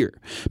he's here.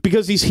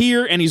 Because he's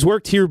here and he's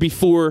worked here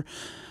before,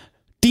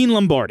 Dean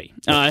Lombardi.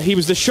 He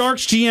was the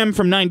Sharks GM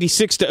from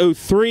 96 to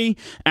 03.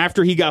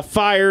 After he got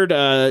fired,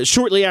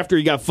 shortly after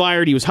he got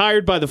fired, he was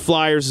hired by the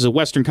Flyers as a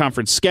Western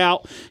Conference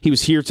scout. He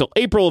was here till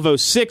April of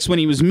 06 when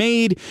he was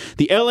made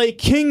the LA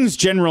Kings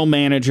general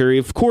manager. He,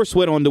 of course,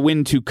 went on to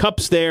win 2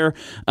 cups there.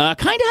 Kind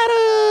of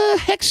had a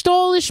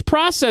Hextall-ish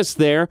process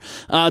there.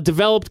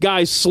 Developed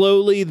guys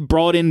slowly,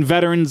 brought in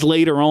veterans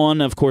later on.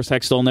 Of course,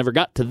 Hextall never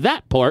got to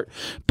that part.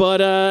 But,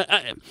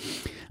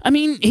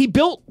 he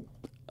built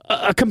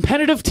a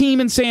competitive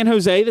team in San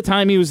Jose the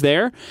time he was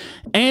there,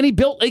 and he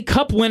built a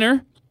cup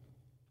winner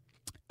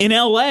in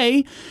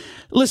LA.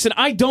 Listen,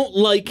 I don't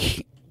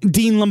like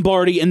Dean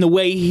Lombardi and the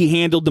way he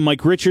handled the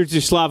Mike Richards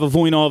or Slava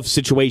Voinov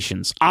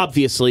situations.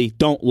 Obviously,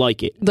 don't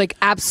like it. Like,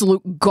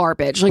 absolute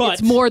garbage. Like, But-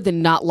 it's more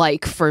than not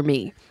like for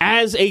me.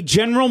 As a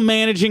general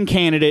managing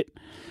candidate,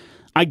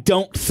 I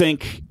don't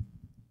think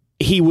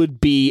he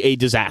would be a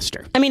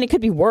disaster. I mean, it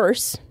could be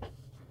worse.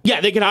 Yeah,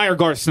 they could hire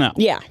Garth Snow.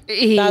 Yeah.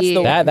 That's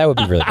the That would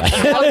be really bad.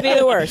 That would be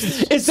the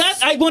worst. Is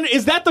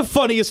that the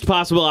funniest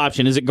possible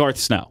option? Is it Garth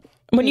Snow?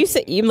 When you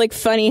say you like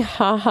funny,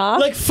 haha.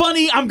 Like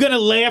funny, I'm gonna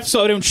laugh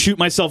so I don't shoot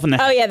myself in the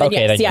head. Oh yeah, then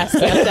Okay, yes,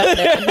 then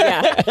definitely.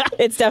 Yeah,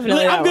 it's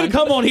definitely I'm that going one. to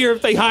come on here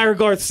if they hire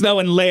Garth Snow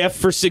and laugh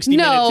for 60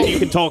 No. minutes and you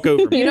can talk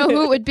over me. You know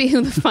who it would be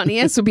who the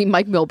funniest would be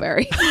Mike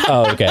Milbury.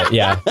 Oh, okay,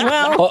 yeah.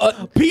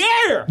 Well,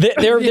 Pierre! There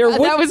that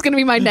would was going to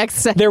be my next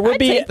set. there would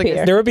be take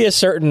Pierre. there would be a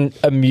certain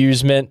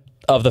amusement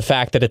of the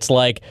fact that it's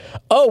like,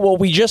 oh, well,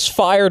 we just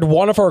fired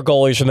one of our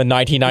goalies from the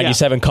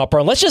 1997 Cup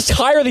run. Let's just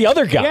hire the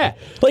other guy. Yeah.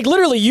 Like,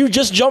 literally, you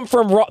just jumped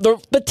from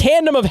the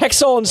tandem of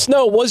Hextall and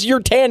Snow was your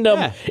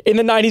tandem in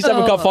the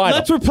 97 Cup final.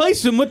 Let's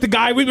replace him with the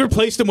guy we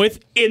replaced him with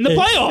in the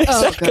playoffs.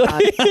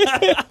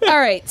 Oh, God. All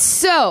right.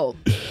 So,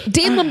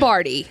 Dean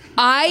Lombardi,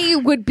 I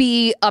would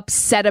be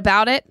upset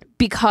about it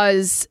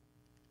because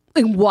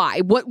why?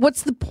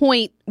 What's the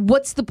point?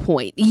 What's the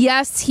point?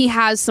 Yes, he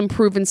has some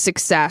proven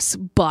success,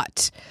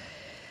 but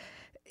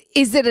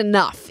is it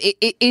enough?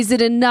 Is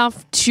it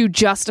enough to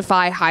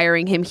justify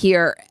hiring him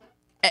here?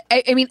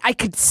 I mean, I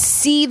could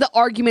see the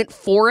argument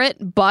for it,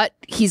 but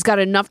he's got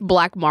enough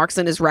black marks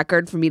on his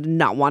record for me to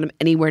not want him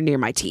anywhere near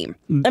my team.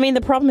 I mean,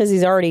 the problem is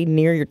he's already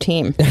near your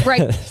team.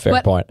 Right.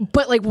 Fair point.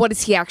 But like, what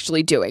is he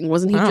actually doing?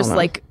 Wasn't he I don't just know.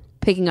 like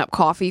picking up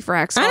coffee for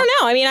Hextall? I don't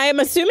know. I mean, I am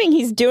assuming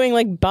he's doing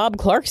like Bob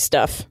Clark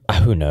stuff.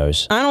 Who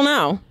knows? I don't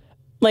know.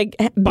 Like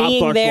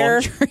being Clark's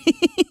there, laundry.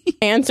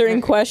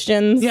 answering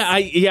questions,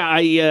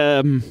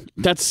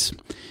 that's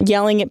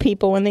yelling at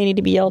people when they need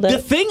to be yelled the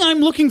at. thing I'm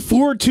looking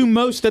forward to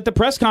most at the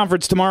press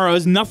conference tomorrow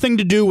has nothing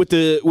to do with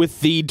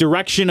the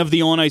direction of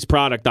the on ice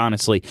product.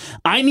 Honestly,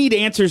 I need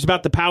answers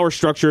about the power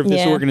structure of this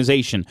Yeah.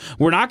 organization.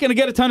 We're not going to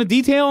get a ton of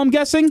detail, I'm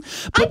guessing,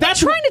 but I'm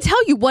that's trying to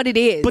tell you what it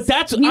is. But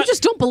that's- and you I-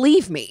 just don't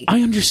believe me.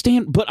 I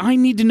understand, but I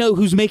need to know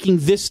who's making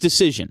this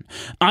decision.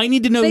 I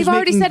need to know They've who's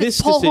already making said this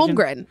it's Paul decision.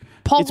 Holmgren.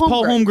 It's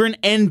Paul Holmgren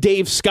and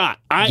Dave Scott.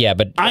 Yeah,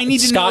 but I need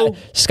Scott, to know.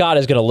 Scott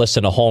is going to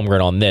listen to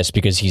Holmgren on this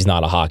because he's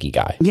not a hockey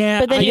guy.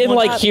 Yeah, But then He you didn't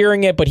want like that-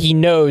 hearing it, but he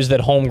knows that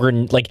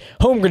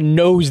Holmgren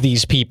knows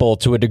these people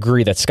to a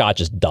degree that Scott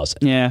just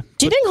doesn't. yeah.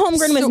 Do you think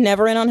Holmgren was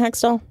never in on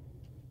Hextall?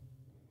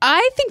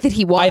 I think that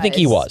he was. I think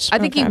he was. I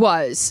think he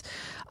was.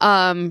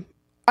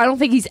 I don't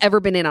think he's ever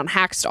been in on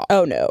Hackstall.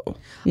 Oh, no.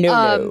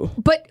 No.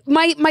 But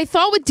my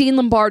thought with Dean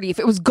Lombardi, if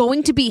it was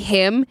going to be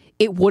him,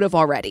 it would have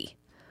already.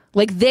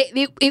 Like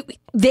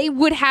they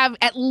would have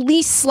at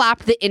least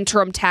slapped the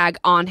interim tag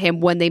on him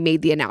when they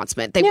made the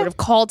announcement. They would have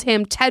called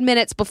him 10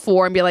 minutes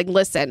before and be like,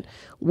 listen,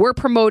 we're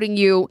promoting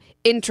you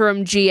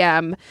interim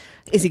GM.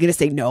 Is he going to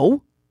say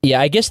no? Yeah,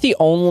 I guess the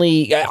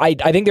only I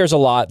think there's a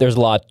lot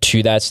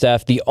to that,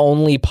 Steph. The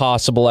only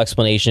possible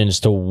explanation as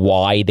to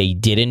why they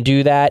didn't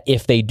do that,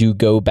 if they do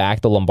go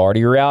back the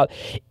Lombardi route,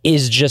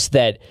 is just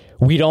that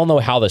we don't know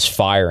how this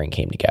firing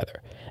came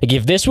together. Like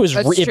if this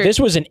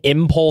was an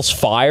impulse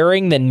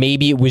firing, then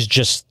maybe it was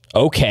just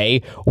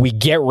okay, we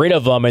get rid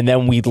of them and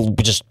then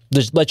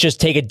let's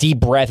just take a deep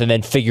breath and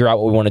then figure out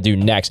what we want to do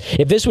next.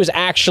 If this was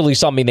actually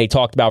something they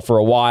talked about for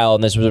a while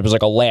and this was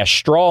like a last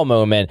straw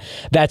moment,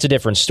 that's a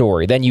different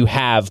story. Then you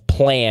have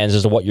plans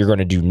as to what you're going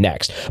to do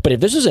next. But if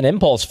this was an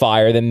impulse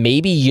fire, then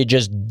maybe you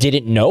just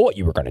didn't know what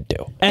you were going to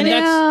do. And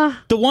that's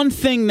the one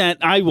thing that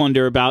I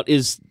wonder about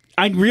is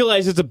I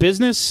realize it's a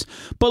business,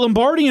 but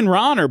Lombardi and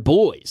Ron are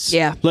boys.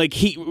 Yeah. Like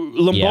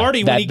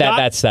Lombardi, when he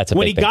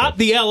got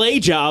the LA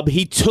job,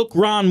 he took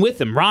Ron with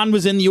him. Ron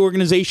was in the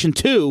organization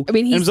too. I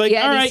mean, he's, was like,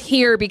 all right, he's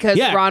here because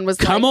Ron was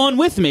come on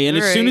with me. And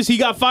as soon as he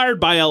got fired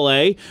by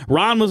LA,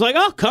 Ron was like,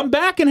 oh, come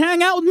back and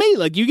hang out with me.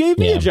 Like, you gave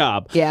me a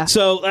job. Yeah.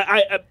 So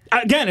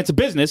again, it's a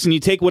business and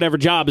you take whatever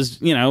job is,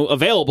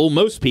 available,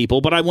 most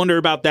people, but I wonder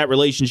about that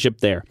relationship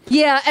there.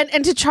 Yeah.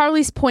 And to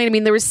Charlie's point, I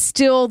mean, there was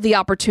still the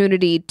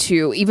opportunity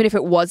to, even if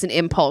it was an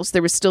impulse,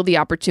 there was still the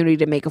opportunity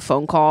to make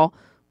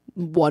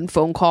one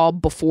phone call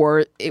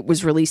before it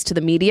was released to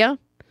the media,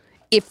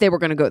 if they were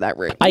going to go that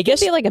route. I guess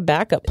be like a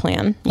backup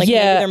plan. Like maybe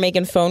they're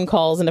making phone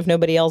calls, and if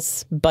nobody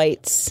else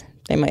bites,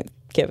 they might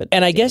give it.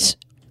 And I guess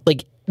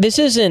this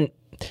is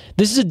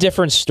a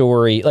different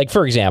story. Like,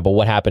 for example,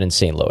 what happened in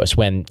St. Louis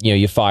when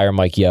you fire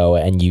Mike Yeo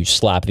and you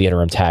slap the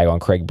interim tag on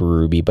Craig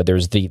Berube, but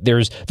there's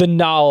the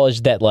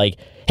knowledge that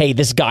hey,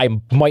 this guy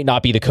might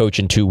not be the coach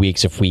in 2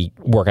 weeks if we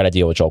work out a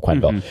deal with Joel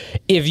Quenneville. Mm-hmm.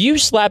 If you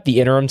slap the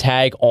interim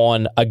tag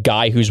on a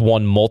guy who's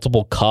won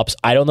multiple cups,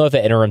 I don't know if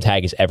the interim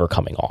tag is ever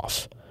coming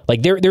off.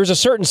 Like there's a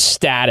certain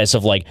status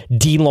of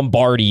Dean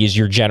Lombardi is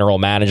your general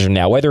manager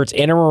now, whether it's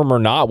interim or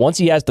not. Once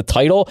he has the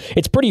title,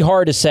 it's pretty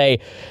hard to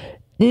say,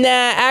 nah,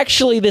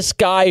 actually, this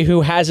guy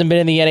who hasn't been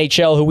in the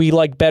NHL, who we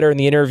like better in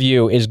the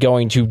interview, is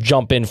going to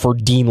jump in for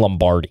Dean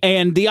Lombardi.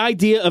 And the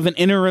idea of an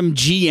interim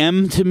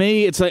GM, to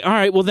me, it's like, all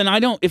right, well, then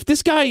if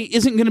this guy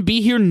isn't going to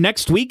be here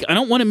next week, I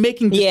don't want him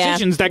making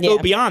decisions that go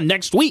beyond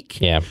next week.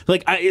 Yeah. No,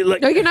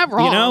 you're not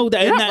wrong.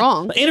 You're not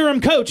wrong.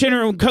 Interim coach,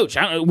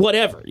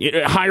 whatever.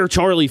 Hire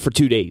Charlie for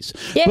 2 days.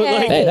 Yeah. But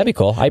hey, that'd be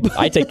cool.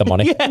 I'd take the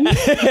money. Yeah.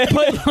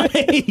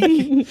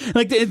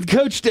 But the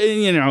coach,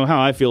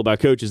 how I feel about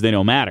coaches, they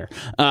don't matter.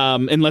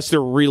 Unless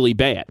they're really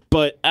bad.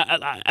 But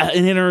an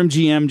interim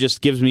GM just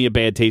gives me a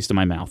bad taste in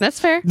my mouth. That's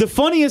fair.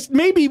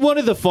 Maybe one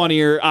of the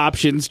funnier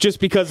options,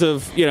 just because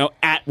of,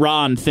 at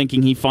Ron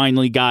thinking he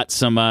finally got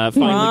some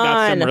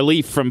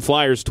relief from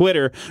Flyers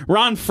Twitter,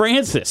 Ron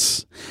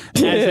Francis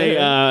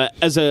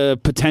as a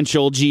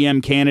potential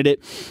GM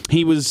candidate.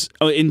 He was,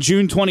 in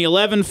June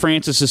 2011,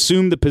 Francis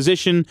assumed the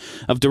position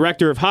of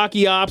director of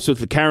hockey ops with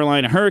the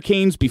Carolina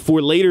Hurricanes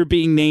before later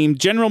being named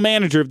general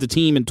manager of the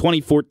team in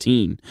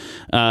 2014.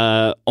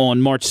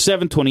 On March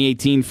 7,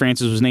 2018,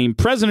 Francis was named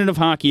president of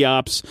hockey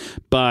ops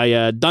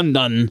by Dun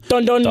Dun.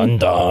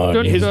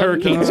 His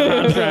Hurricanes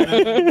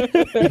contract.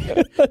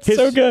 That's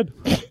so good.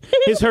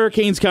 His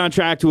Hurricanes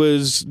contract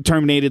was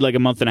terminated a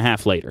month and a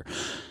half later.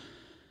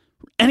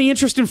 Any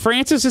interest in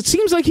Francis? It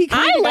seems like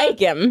I like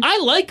him. I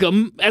like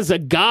him as a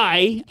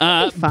guy.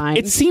 Fine.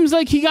 It seems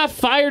like he got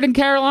fired in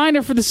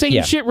Carolina for the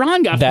same shit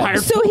Ron got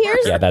fired for.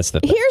 That's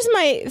the thing. Here's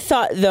my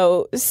thought,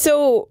 though.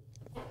 So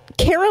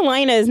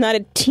Carolina is not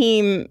a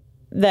team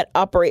that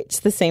operates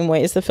the same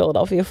way as the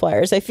Philadelphia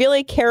Flyers. I feel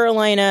like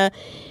Carolina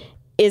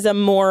is a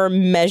more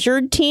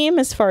measured team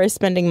as far as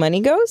spending money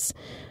goes.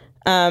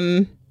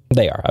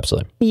 They are,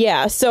 absolutely.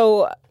 Yeah,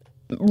 so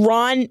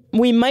Ron,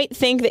 we might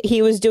think that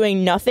he was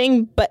doing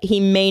nothing, but he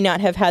may not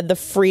have had the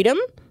freedom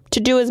to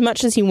do as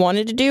much as he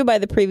wanted to do by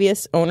the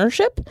previous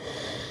ownership.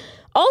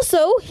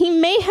 Also, he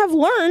may have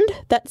learned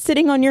that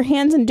sitting on your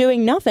hands and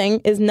doing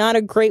nothing is not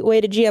a great way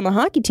to GM a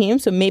hockey team,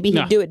 so maybe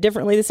he'd do it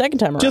differently the second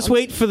time around. Just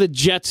wait for the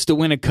Jets to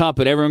win a cup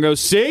and everyone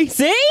goes, see?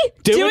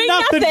 Doing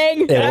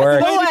nothing. It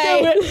works.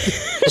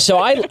 Way. So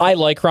I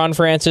like Ron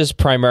Francis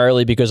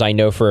primarily because I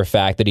know for a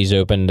fact that he's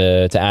open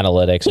to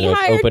analytics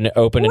and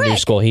open a new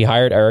school. He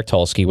hired Eric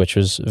Tulsky, which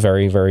was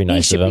very, very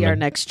nice of him. He should be our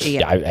next GM.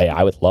 Yeah,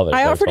 I would love it.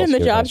 I offered him the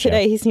job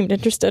today. He seemed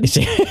interested.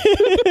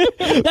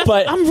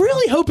 But I'm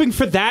really hoping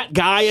for that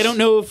guy. I don't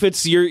know if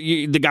it's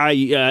the guy,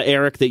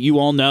 Eric, that you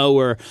all know,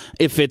 or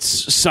if it's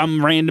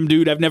some random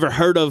dude I've never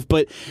heard of,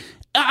 but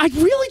I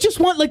really just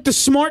want like the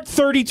smart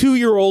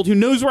 32-year-old who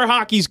knows where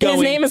hockey's going.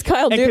 His name is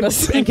Kyle and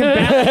Dubas.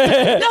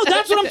 No,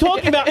 that's what I'm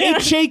talking about. A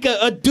Chayka,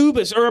 a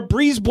Dubas, or a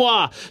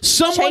Brisebois.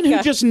 Someone who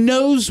Chayka. just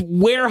knows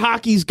where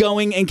hockey's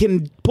going and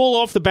can pull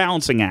off the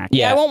balancing act.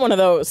 I want one of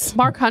those.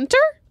 Mark Hunter?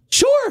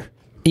 Sure.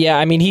 Yeah,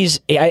 I mean he's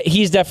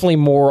definitely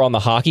more on the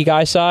hockey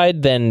guy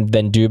side than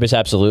Dubas,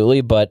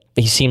 absolutely, but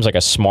he seems like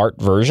a smart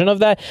version of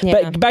that.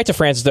 Yeah. But back to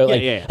Francis though,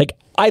 like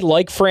I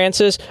like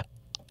Francis.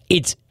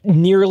 It's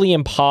nearly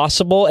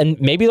impossible, and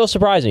maybe they'll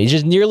surprise me. It's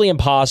just nearly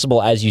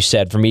impossible, as you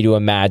said, for me to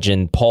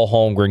imagine Paul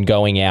Holmgren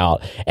going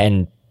out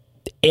and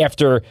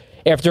after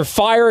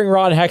firing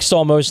Ron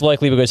Hextall, most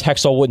likely because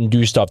Hextall wouldn't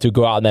do stuff, to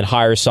go out and then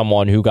hire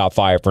someone who got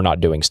fired for not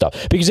doing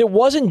stuff. Because it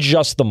wasn't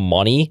just the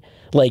money.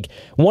 Like,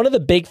 one of the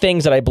big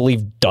things that I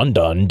believe Dun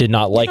did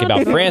not like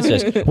about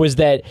Francis was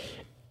that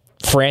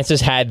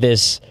Francis had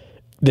this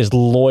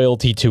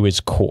loyalty to his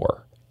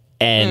core.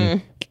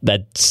 And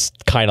that's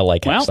kind of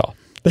like Hextall.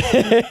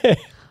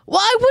 Well,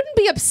 I wouldn't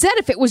be upset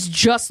if it was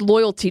just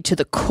loyalty to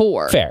the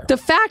core. Fair. The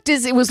fact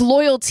is, it was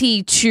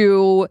loyalty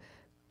to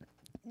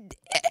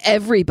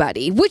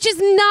everybody, which is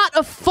not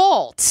a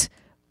fault,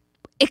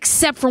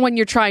 except for when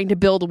you're trying to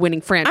build a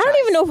winning franchise. I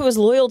don't even know if it was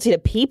loyalty to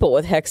people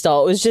with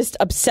Hextall. It was just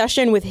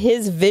obsession with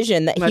his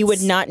vision that he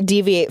would not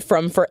deviate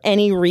from for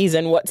any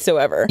reason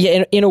whatsoever.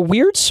 Yeah, in a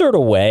weird sort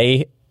of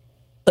way,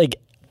 like,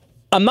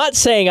 I'm not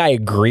saying I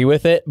agree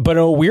with it, but in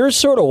a weird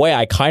sort of way,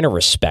 I kind of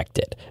respect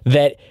it.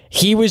 That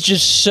he was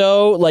just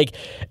so, like...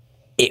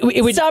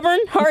 It would, stubborn,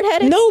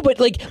 hard-headed? No, but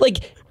like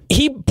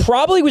he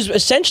probably was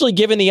essentially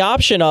given the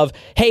option of,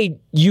 hey,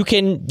 you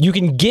can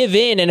give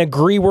in and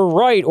agree we're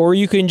right, or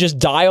you can just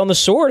die on the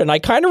sword. And I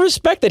kind of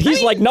respect that.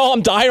 He's like, no,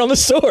 I'm dying on the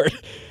sword.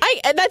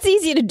 That's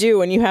easy to do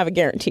when you have a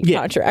guaranteed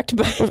contract.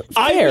 But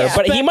Fair,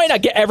 but he might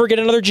not ever get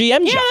another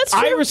GM job. that's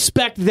true. I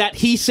respect that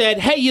he said,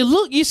 hey,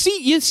 you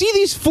see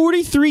these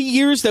 43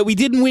 years that we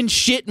didn't win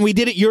shit and we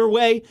did it your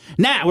way?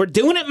 Now we're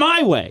doing it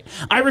my way.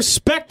 I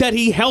respect that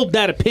he held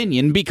that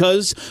opinion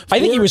because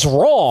I think he was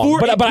wrong,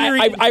 but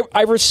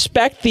I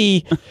respect the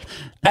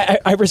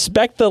I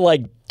respect the,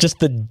 like, just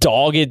the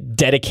dogged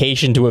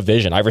dedication to a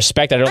vision. I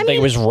respect it. I don't think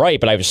it was right,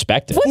 but I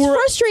respect it. What's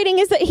frustrating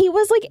is that he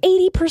was like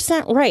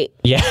 80% right.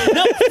 Yeah.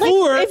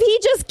 If he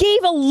just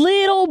gave a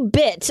little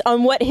bit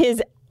on what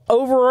his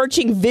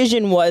overarching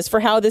vision was for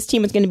how this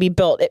team was going to be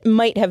built, it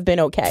might have been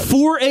okay.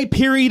 For a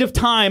period of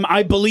time,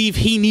 I believe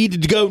he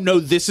needed to go,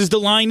 no, this is the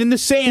line in the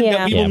sand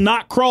that we will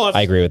not cross.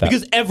 I agree with that.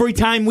 Because every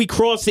time we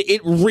cross it,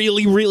 it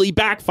really, really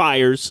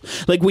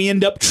backfires. Like, we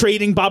end up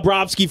trading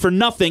Bobrovsky for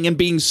nothing and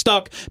being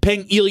stuck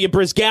paying Ilya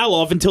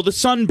Brizgalov until the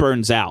sun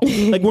burns out.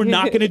 Like, we're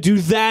not going to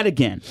do that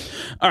again.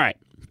 All right.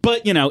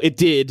 But, it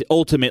did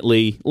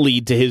ultimately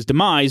lead to his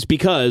demise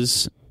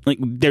because, like,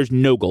 there's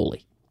no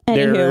goalie.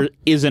 There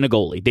isn't a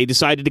goalie. They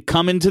decided to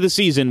come into the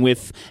season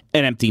with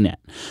an empty net.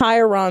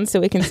 Hire Ron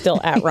so we can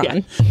still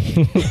at-Ron.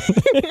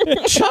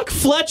 Chuck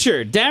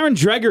Fletcher. Darren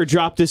Dreger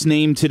dropped this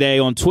name today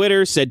on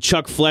Twitter, said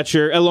Chuck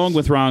Fletcher, along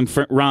with Ron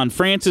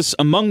Francis,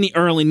 among the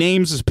early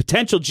names as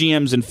potential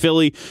GMs in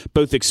Philly,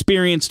 both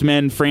experienced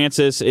men.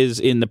 Francis is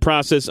in the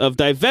process of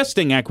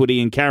divesting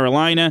equity in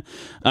Carolina.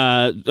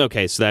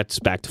 Okay, so that's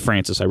back to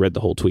Francis. I read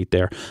the whole tweet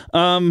there.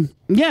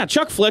 Yeah,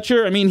 Chuck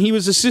Fletcher, I mean, he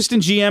was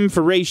assistant GM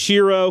for Ray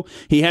Shero.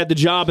 He had the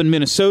job in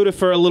Minnesota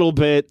for a little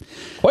bit.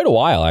 Quite a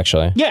while,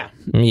 actually. Yeah.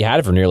 I mean, he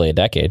had it for nearly a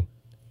decade.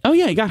 Oh,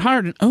 yeah, he got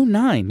hired in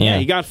 2009. Yeah,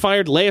 he got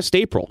fired last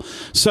April.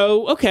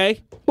 So,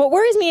 okay. What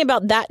worries me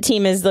about that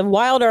team is the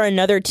Wild are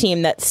another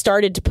team that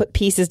started to put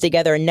pieces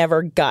together and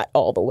never got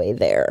all the way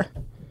there.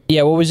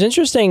 Yeah, what was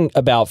interesting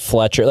about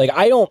Fletcher, like,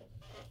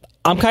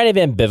 I'm kind of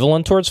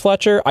ambivalent towards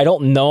Fletcher. I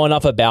don't know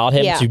enough about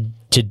him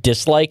to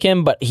dislike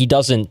him, but he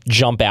doesn't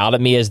jump out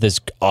at me as this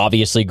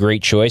obviously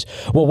great choice.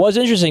 What was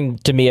interesting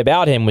to me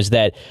about him was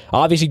that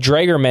obviously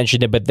Dreger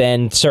mentioned it, but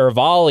then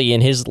Saravalli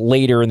in his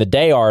later in the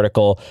day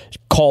article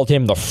called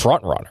him the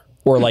front runner.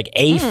 Or like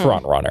a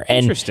front runner.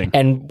 And, interesting.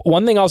 And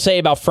one thing I'll say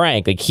about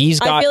Frank, like he's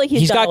got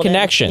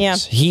connections. Yeah.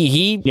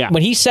 He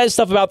when he says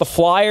stuff about the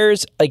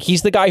Flyers, like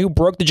he's the guy who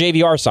broke the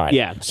JVR sign.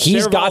 Yeah,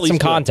 he's got some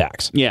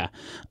contacts. Yeah,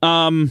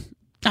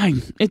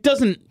 it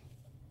doesn't.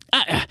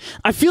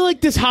 I feel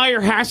like this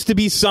hire has to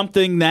be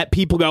something that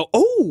people go,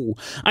 oh,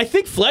 I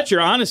think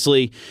Fletcher,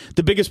 honestly,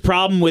 the biggest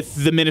problem with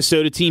the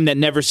Minnesota team that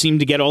never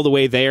seemed to get all the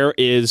way there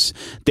is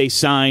they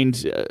signed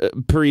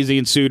Parise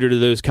and Suter to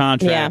those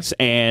contracts,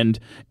 and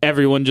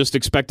everyone just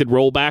expected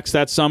rollbacks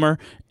that summer,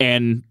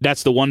 and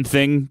that's the one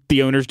thing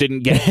the owners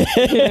didn't get.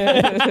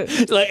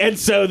 And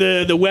so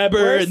the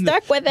Weber and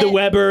the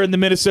Weber and the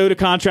Minnesota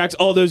contracts,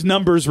 all those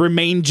numbers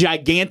remain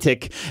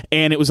gigantic,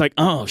 and it was like,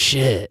 oh,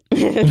 shit.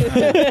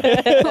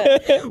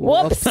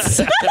 Whoops.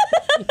 I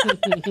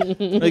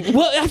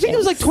think it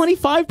was like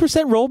 25%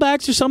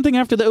 rollbacks or something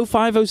after the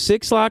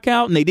 05-06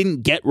 lockout, and they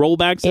didn't get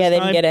rollbacks. They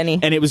didn't get any.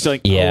 And it was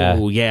like,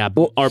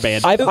 our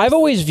bad. I've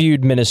always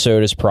viewed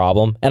Minnesota's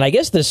problem, and I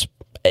guess this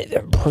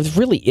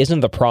really isn't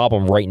the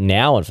problem right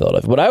now in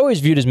Philadelphia. What I always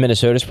viewed as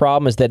Minnesota's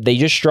problem is that they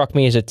just struck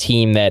me as a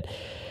team that,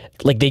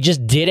 like, they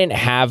just didn't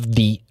have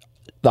the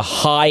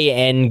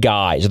high-end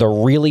guys, the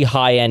really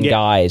high-end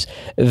guys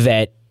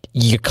that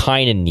you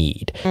kind of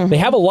need. They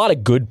have a lot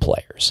of good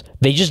players.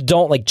 They just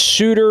don't, like,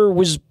 Suter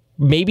was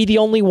maybe the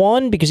only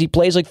one because he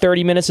plays like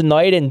 30 minutes a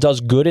night and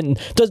does good and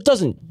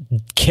doesn't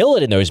kill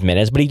it in those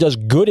minutes, but he does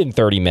good in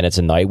 30 minutes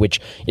a night,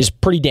 which is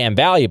pretty damn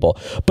valuable.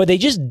 But they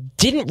just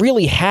didn't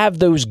really have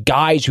those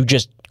guys who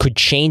just could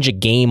change a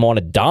game on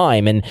a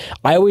dime, and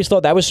I always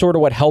thought that was sort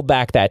of what held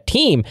back that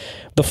team.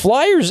 The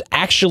Flyers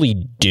actually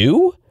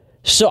do,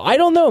 so I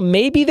don't know.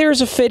 Maybe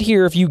there's a fit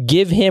here if you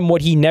give him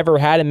what he never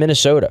had in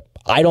Minnesota.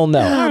 I don't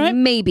know.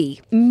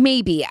 Maybe.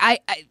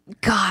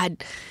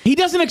 God, He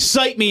doesn't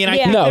excite me, and I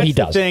think No, that's he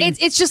the doesn't. thing.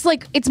 it's just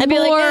like it's I'd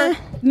more be like,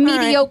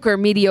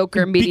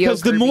 mediocre.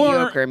 Because the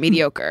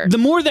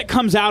more that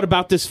comes out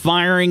about this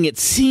firing, it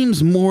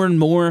seems more and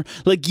more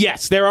like,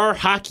 yes, there are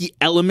hockey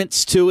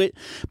elements to it,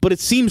 but it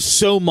seems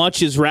so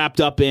much is wrapped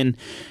up in,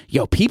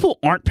 people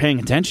aren't paying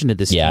attention to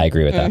this. Yeah, team. I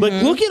agree with that.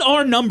 Like, look at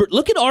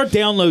our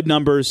download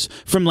numbers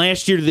from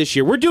last year to this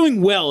year. We're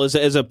doing well as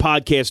a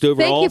podcast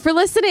overall. Thank you for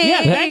listening.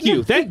 Yeah, thank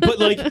you. But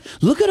like,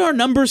 look at our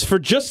numbers for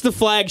just the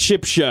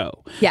flagship show.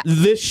 Yeah.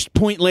 This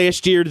point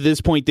last year to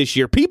this point this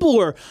year. People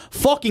were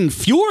fucking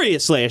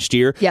furious last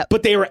year, Yep.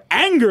 but they were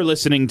anger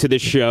listening to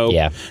this show.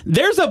 Yeah.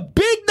 There's a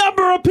big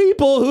number of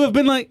people who have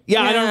been like,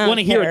 I don't want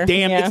to hear care. a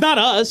damn. Yeah. It's not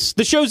us.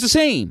 The show's the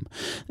same.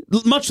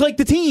 Much like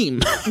the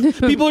team.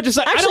 People are just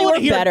like, I Actually, don't want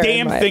to we're hear better, a in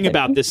damn my thing opinion.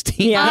 about this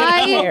team. Yeah,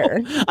 I don't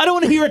care. I don't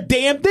want to hear a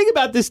damn thing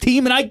about this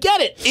team, and I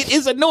get it. It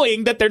is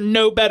annoying that they're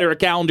no better a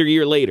calendar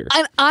year later.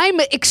 And I'm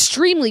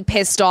extremely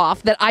pissed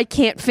off that I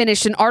can't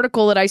finish an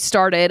article that I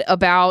started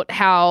about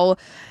how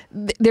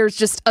there's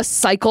just a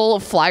cycle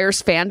of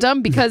Flyers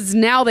fandom because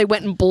now they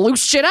went and blew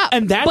shit up.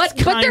 And that's but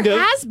kind there of-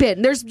 has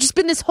been. There's just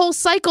been this whole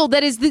cycle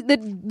that is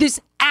this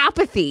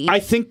apathy. I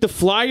think the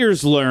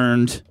Flyers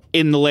learned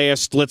in the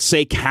last, let's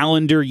say,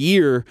 calendar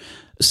year,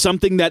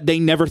 something that they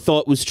never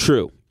thought was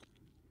true.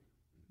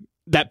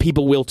 That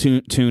people will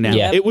tune out.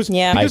 Yeah. It was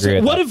Yeah. I because agree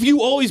with what that. have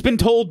you always been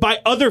told by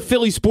other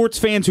Philly sports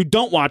fans who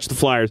don't watch the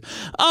Flyers?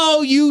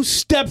 Oh, you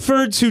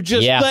Stepfords who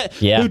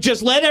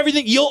just let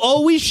everything. You'll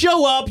always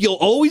show up. You'll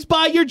always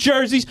buy your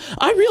jerseys.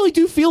 I really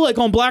do feel like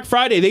on Black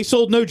Friday they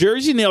sold no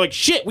jerseys, and they're like,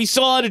 shit, we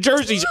sell out of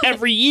jerseys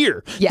every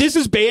year. Yeah. This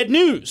is bad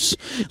news.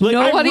 Like,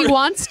 Nobody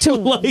wants to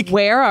like,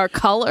 wear our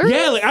colors.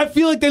 Yeah, like, I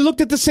feel like they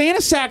looked at the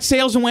Santa sack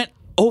sales and went,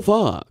 oh,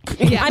 fuck.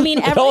 Yeah. I mean,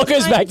 It all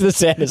goes back to the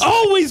Santas.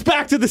 Always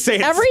back to the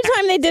Santa Every sack.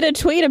 time they did a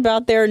tweet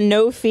about their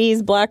no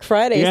fees Black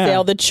Friday Yeah.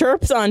 sale, the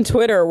chirps on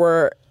Twitter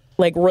were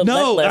like relentless.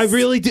 No, I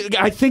really do.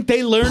 I think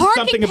they learned something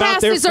Parking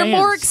about their passes fans. are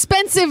more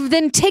expensive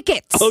than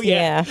tickets. Oh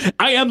yeah.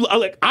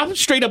 I'm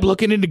straight up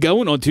looking into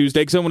going on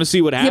Tuesday because I want to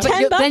see what Yeah, happens.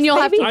 but $10, then you'll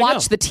have to baby. I watch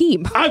know. the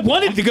team. I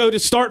wanted to go to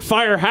start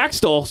Fire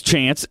Hackstall's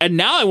chance, and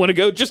now I want to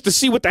go just to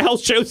see what the hell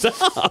shows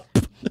up.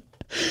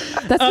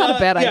 That's not a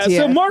bad idea.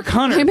 So Mark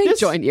Hunter. I may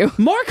join you.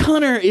 Mark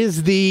Hunter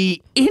is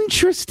the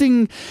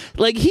interesting,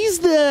 he's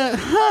the,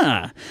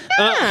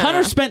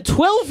 Hunter spent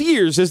 12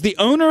 years as the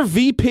owner,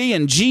 VP,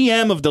 and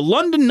GM of the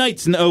London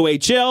Knights in the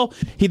OHL.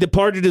 He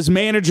departed his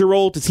manager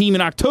role to team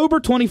in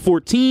October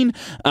 2014,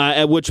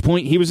 at which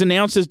point he was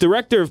announced as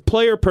director of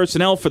player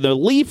personnel for the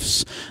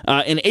Leafs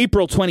in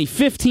April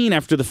 2015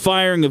 after the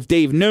firing of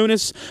Dave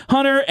Nonis.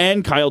 Hunter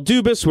and Kyle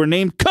Dubas were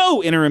named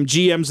co-interim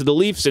GMs of the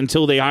Leafs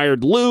until they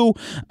hired Lou,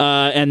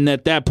 and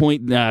at that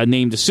point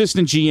named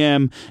assistant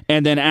GM,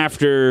 and then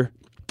after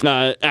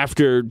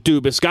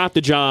Dubas got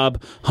the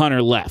job,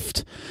 Hunter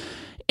left.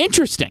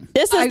 Interesting.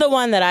 This is the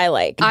one that I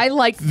like. I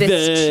like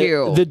this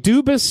too. The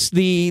Dubas,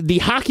 the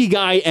hockey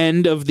guy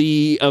end of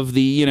the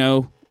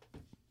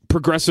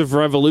progressive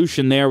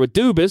revolution there with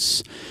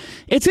Dubas.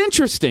 It's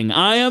interesting.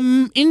 I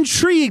am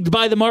intrigued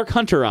by the Mark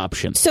Hunter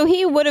option. So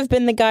he would have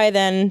been the guy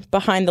then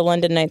behind the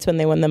London Knights when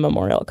they won the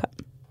Memorial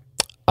Cup.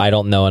 I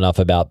don't know enough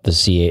about the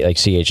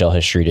CHL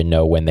history to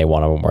know when they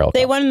won a Memorial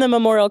They Cup. won the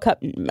Memorial Cup,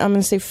 I'm going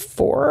to say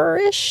four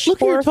Look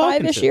who you're or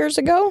talking 5-ish to. years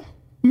ago.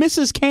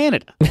 Mrs.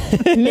 Canada.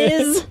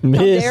 Ms. How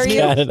Ms. dare you?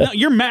 Canada. No,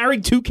 you're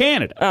married to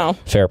Canada. Oh,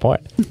 Fair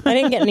point. I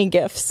didn't get any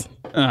gifts.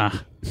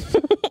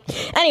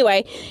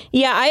 Anyway,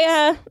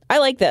 yeah, I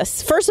like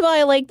this. First of all,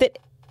 I like that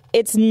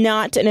it's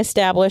not an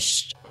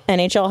established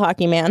NHL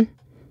hockey man.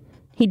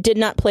 He did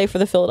not play for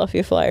the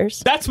Philadelphia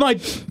Flyers. That's my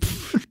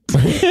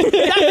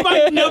that's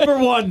my number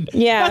one.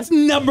 Yeah. That's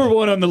number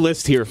one on the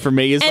list here for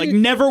me. Is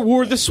And- never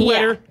wore the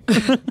sweater.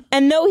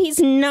 And though he's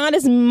not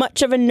as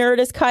much of a nerd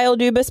as Kyle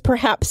Dubas,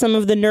 perhaps some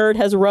of the nerd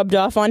has rubbed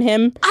off on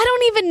him. I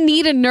don't even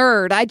need a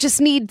nerd. I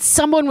just need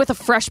someone with a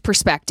fresh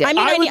perspective. I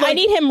mean, I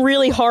need him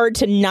really hard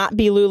to not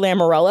be Lou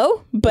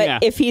Lamoriello, but Yeah.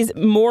 if he's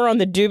more on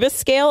the Dubas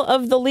scale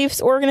of the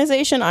Leafs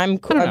organization, I'm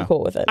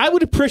cool with it. I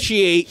would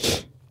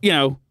appreciate,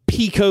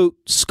 peacoat,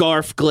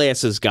 scarf,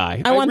 glasses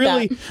guy. I want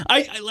really, that.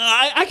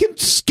 I can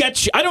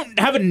sketch. I don't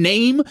have a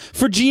name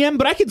for GM,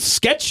 but I can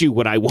sketch you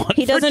what I want.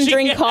 He for doesn't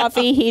drink GM.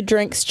 coffee. He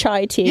drinks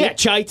chai tea. Yeah,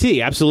 chai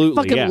tea, absolutely.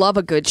 fucking yeah. love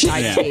a good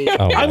chai tea.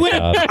 Oh my I want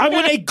God. I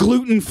want a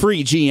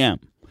gluten-free GM.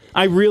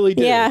 I really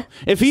do. Yeah.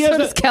 If he has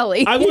does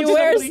Kelly. I He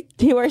want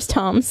wears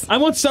Toms. I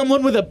want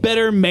someone with a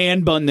better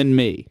man bun than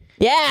me.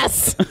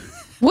 Yes.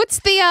 What's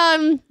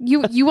the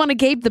you want to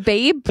Gabe the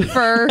Babe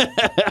for?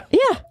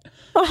 Yeah.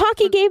 A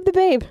hockey Gabe the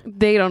Babe.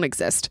 They don't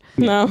exist.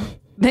 No.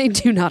 They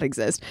do not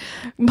exist.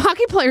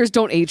 Hockey players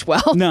don't age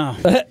well. No.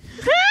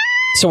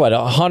 So what?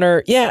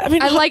 Hunter? Yeah, I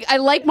mean, I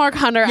like Mark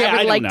Hunter. Yeah, I would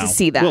don't like know. to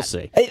see that. We'll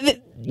see.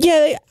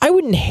 yeah, I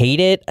wouldn't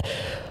hate it.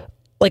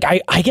 Like,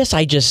 I guess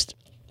I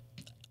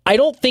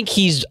don't think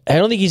he's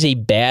a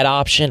bad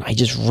option.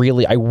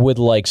 I would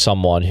like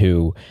someone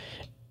who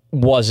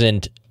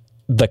wasn't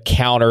the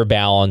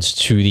counterbalance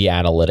to the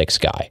analytics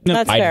guy.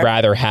 That's I'd fair.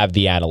 rather have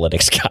the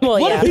analytics guy. Well,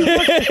 yeah.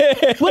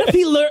 What if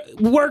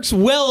he works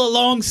well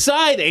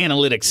alongside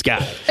analytics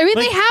guy? I mean,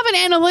 they have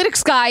an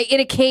analytics guy in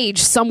a cage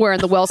somewhere in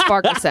the Wells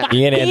Fargo Center.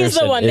 Ian He's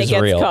Anderson the one that is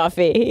gets real.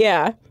 coffee.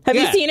 Yeah. Have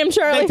you seen him,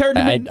 Charlie? They turned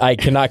him in- I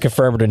cannot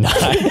confirm or deny.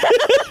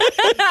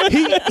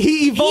 he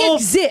He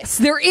evolved. exists.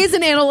 There is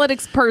an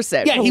analytics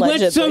person. Yeah, he went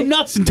so Allegedly.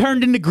 nuts and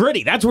turned into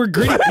Gritty. That's where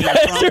Gritty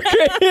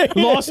came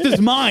from. Lost his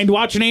mind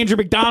watching Andrew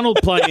McDonald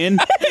playing.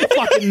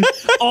 Fucking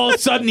all of a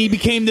sudden he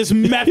became this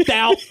methed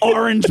out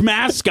orange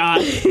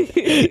mascot.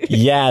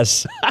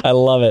 Yes, I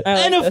love it.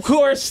 And of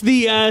course,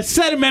 the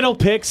sentimental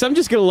picks. I'm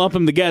just going to lump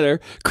them together.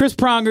 Chris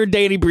Pronger,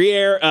 Danny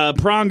Briere.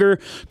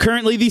 Pronger,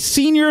 currently the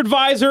senior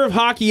advisor of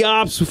hockey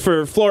ops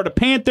for Florida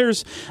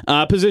Panthers,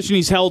 position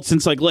he's held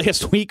since like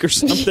last week or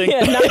something.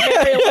 Yeah, not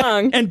very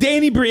long. And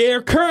Danny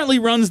Briere currently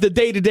runs the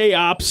day-to-day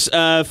ops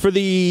for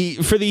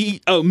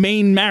the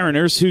Maine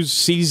Mariners, whose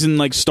season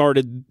like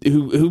started,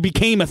 who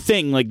became a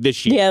thing like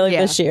this year. Yeah,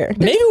 Yeah. this year.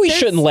 Maybe we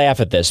shouldn't laugh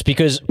at this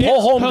because Yeah,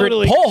 Paul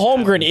totally.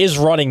 Holmgren is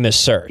running this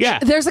search. Yeah.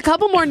 There's a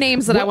couple more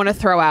names that I want to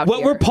throw out What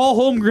here. were Paul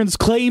Holmgren's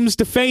claims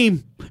to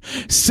fame?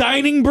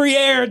 Signing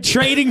Briere,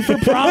 trading for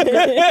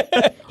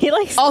Pronger. He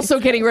likes also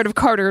getting rid of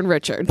Carter and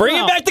Richard.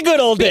 Bringing back the good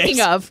old days.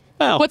 Speaking of,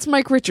 Well, what's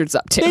Mike Richards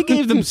up to? They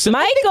gave them some.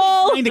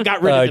 Michael. Kind of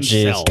got rid Oh, of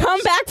jeez. themselves.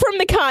 Come back from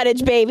the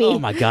cottage, baby. Oh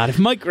my God! If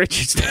Mike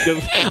Richards,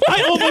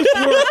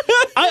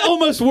 I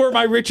almost wore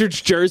my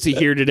Richards jersey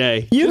here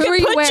today. You Who are can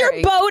you put your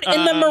wearing? boat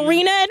in the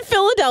marina in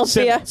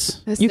Philadelphia.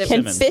 Simmons. You can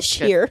Simmons. fish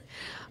Good. here.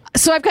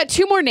 So I've got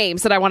two more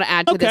names that I want to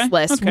add to Okay, this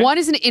list. okay. One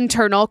is an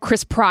internal,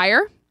 Chris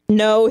Pryor.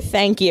 No,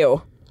 thank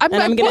you. I'm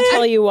and I'm going what? to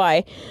tell you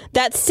why.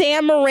 That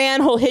Sam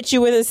Moran who'll hit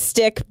you with a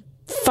stick.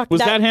 Fuck Was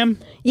that him?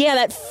 Yeah,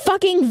 that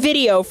fucking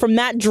video from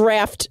that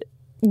draft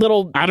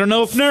little. I don't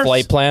know if Nurse.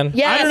 Flight plan.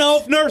 Yes. I don't know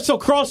if Nurse will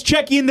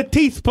cross-check you in the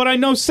teeth, but I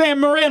know Sam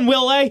Moran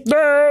will, eh?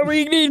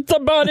 We need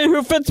somebody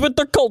who fits with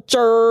the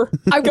culture.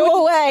 I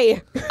Go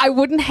away. I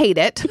wouldn't hate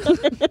it.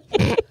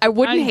 I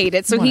wouldn't hate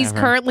it. So he's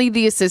whatever. currently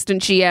the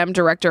assistant GM,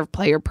 director of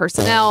player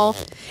personnel.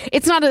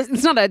 It's not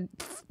a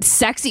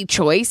sexy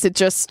choice. It's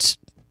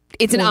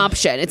an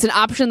option. It's an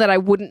option that I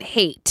wouldn't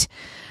hate.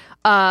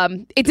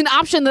 It's an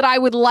option that I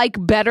would like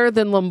better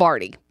than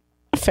Lombardi.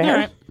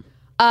 Fair.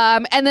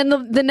 And then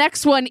the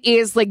next one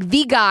is like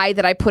the guy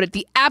that I put at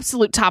the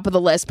absolute top of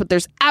the list, but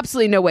there's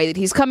absolutely no way that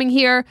he's coming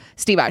here.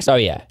 Steve Eisner. Oh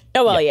yeah.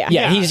 Oh, well, yeah.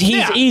 Yeah,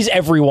 he's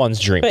everyone's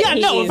dream. But Yeah,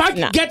 no, if I he's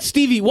could not. get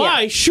Stevie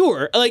Y,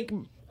 sure. Like,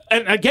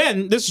 and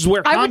again, this is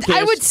where Comcast...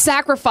 I would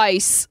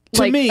sacrifice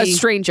To like me- a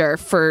stranger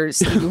for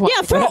Stevie Wonder.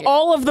 Yeah, throw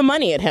all of the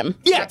money at him.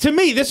 Yeah, to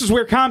me, this is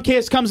where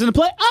Comcast comes into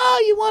play.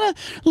 Oh, you want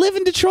to live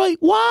in Detroit?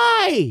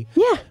 Why?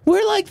 Yeah.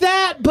 We're like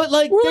that, but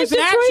like We're there's like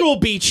an Detroit. actual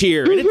beach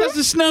here, and it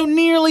doesn't snow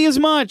nearly as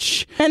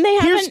much. And they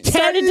Here's haven't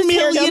started to $10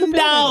 tear down the million.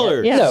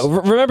 building yet. Yeah. No,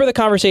 remember the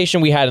conversation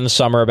we had in the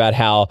summer about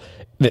how,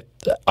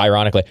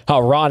 ironically, how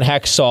Ron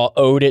Hextall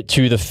owed it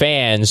to the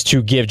fans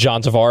to give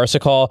John Tavares a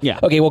call? Yeah.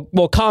 Okay, well,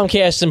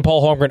 Comcast and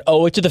Paul Holmgren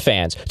owe it to the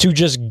fans to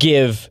just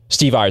give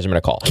Steve Yzerman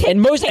a call.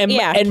 And most kick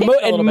it a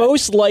little bit.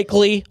 most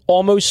likely,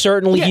 almost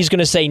certainly, Yeah. he's going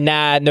to say,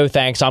 nah, no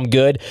thanks, I'm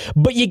good.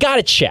 But you got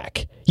to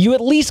check. You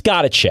at least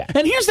got to check.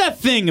 And here's that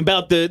thing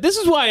about this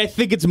is why I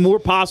think it's more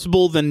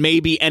possible than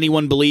maybe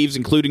anyone believes,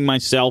 including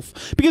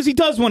myself, because he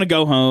does want to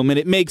go home, and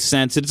it makes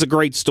sense. It's a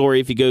great story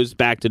if he goes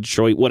back to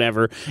Detroit,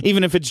 whatever,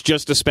 even if it's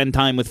just to spend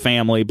time with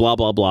family, blah,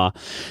 blah, blah.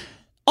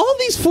 All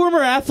these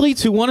former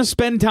athletes who want to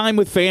spend time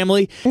with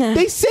family,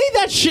 they say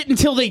that shit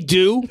until they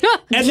do,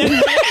 and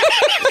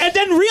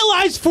then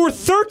realize for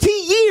 30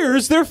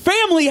 years their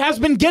family has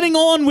been getting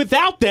on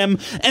without them,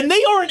 and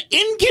they are an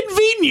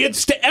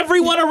inconvenience to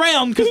everyone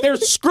around because they're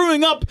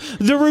screwing up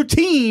the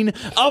routine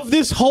of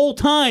this whole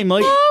time.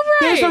 Like,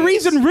 there's a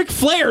reason Ric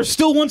Flair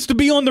still wants to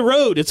be on the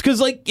road. It's because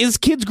like his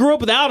kids grew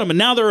up without him, and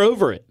now they're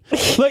over it.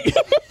 Like,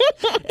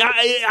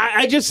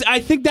 I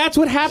think that's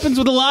what happens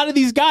with a lot of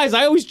these guys.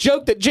 I always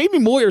joke that Jamie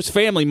Moyer's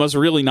family must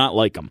really not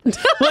like him.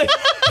 Like,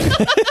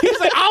 he's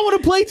like, I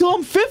want to play till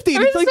I'm 50. I And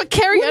mean, it's that's like, what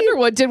Carrie what do you-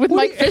 Underwood did with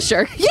what do Mike you-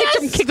 Fisher.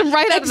 Yes! Kicked him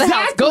right out of the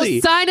house. Exactly.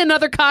 Go sign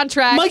another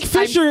contract. Mike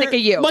Fisher, I'm sick of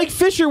you. Mike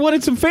Fisher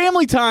wanted some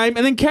family time,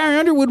 and then Carrie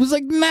Underwood was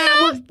like,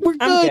 "Nah, we're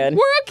good. I'm good.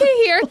 We're okay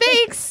here.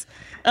 Thanks.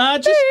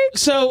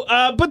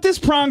 But this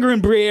Pronger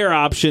and Briere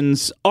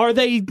options, are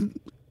they?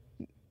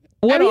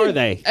 What are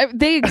they?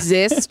 They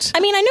exist. I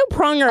mean, I know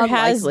Pronger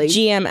has Unlikely.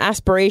 GM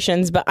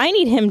aspirations, but I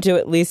need him to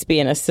at least be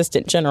an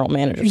assistant general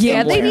manager.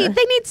 Yeah, they somewhere.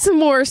 need some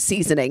more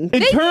seasoning.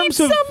 They terms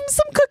need of-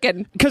 some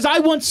cooking. Because I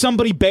want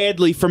somebody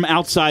badly from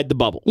outside the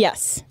bubble.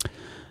 Yes.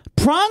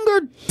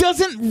 Pronger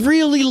doesn't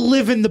really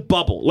live in the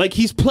bubble. Like,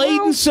 he's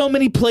played in so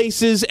many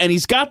places, and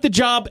he's got the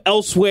job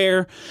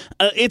elsewhere.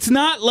 It's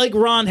not like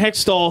Ron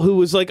Hextall, who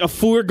was like a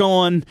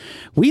foregone,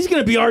 well, he's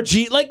going to be our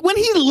Like, when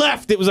he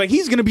left, it was like,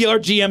 he's going to be our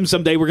GM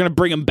someday. We're going to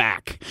bring him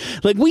back.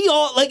 Like,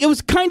 it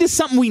was kind of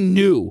something we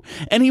knew.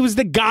 And he was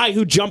the guy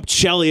who jumped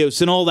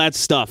Chelios and all that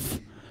stuff.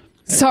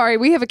 Sorry,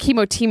 we have a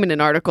Kimmo Timonen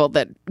article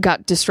that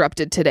got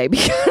disrupted today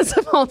because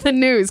of all the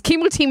news.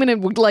 Kimmo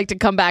Timonen would like to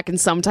come back in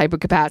some type of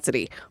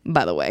capacity,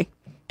 by the way.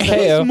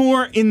 He's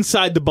more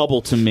inside the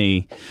bubble to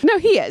me. No,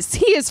 he is.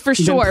 He is for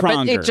sure,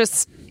 but it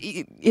just,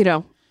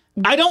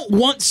 I don't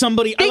want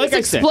somebody... Things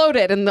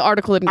exploded in the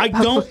article.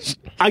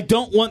 I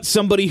don't want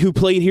somebody who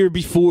played here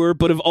before,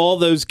 but of all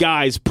those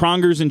guys,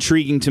 Pronger's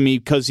intriguing to me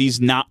because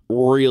he's not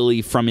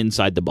really from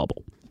inside the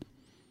bubble.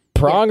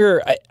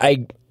 Pronger,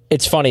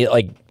 it's funny,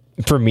 like,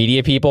 for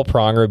media people,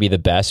 Pronger would be the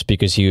best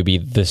because he would be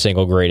the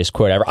single greatest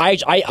quote ever.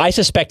 I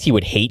suspect he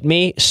would hate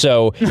me,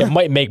 so it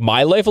might make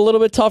my life a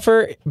little bit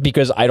tougher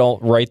because I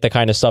don't write the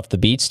kind of stuff the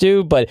beats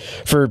do. But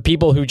for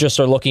people who just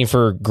are looking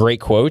for great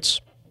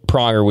quotes,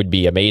 Pronger would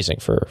be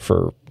amazing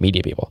for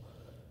media people.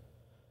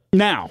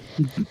 Now,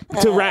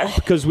 to wrap,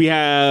 because we're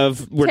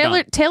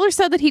done. Taylor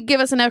said that he'd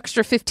give us an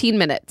extra 15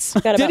 minutes.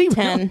 Got Did about he?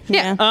 10.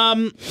 Yeah.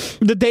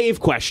 The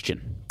Dave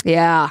question.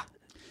 Yeah.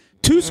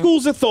 Two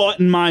schools of thought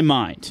in my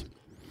mind.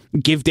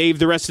 Give Dave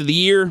the rest of the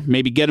year,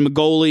 maybe get him a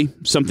goalie,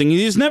 something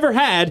he's never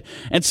had,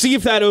 and see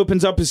if that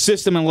opens up his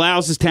system and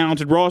allows his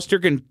talented roster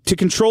to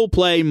control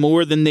play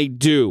more than they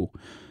do.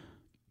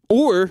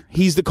 Or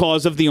he's the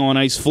cause of the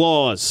on-ice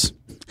flaws.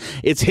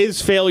 It's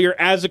his failure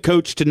as a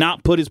coach to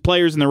not put his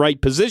players in the right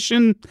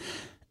position,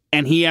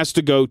 and he has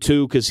to go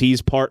too because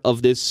he's part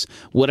of this,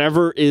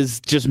 whatever is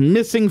just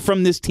missing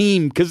from this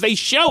team, because they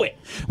show it.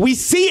 We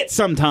see it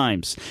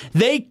sometimes.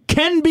 They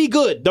can be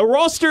good. The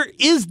roster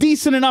is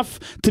decent enough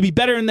to be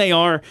better than they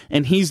are,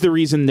 and he's the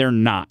reason they're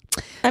not.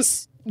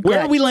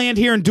 Where do we land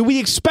here, and do we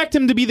expect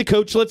him to be the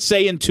coach, let's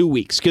say, in 2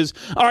 weeks? Because,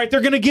 all right,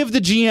 they're going to give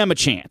the GM a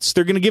chance.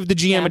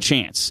 A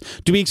chance.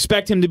 Do we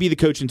expect him to be the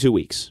coach in 2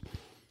 weeks?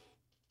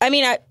 I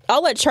mean,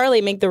 I'll let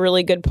Charlie make the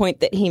really good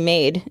point that he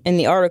made in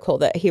the article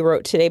that he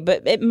wrote today,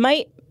 but it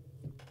might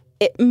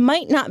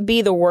not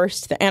be the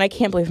worst and I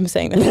can't believe I'm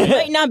saying this. It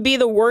might not be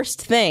the worst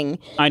thing.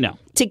 I know.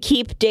 To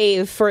keep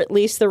Dave for at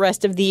least the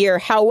rest of the year.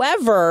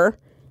 However,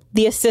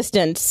 the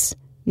assistants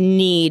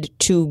need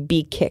to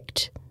be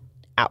kicked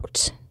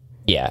out.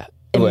 Yeah.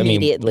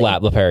 Immediately. I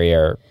mean,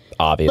 LaPerriere,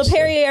 obviously.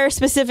 LaPerriere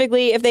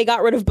specifically, if they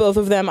got rid of both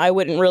of them, I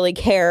wouldn't really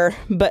care,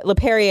 but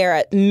LaPerriere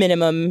at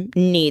minimum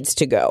needs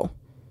to go.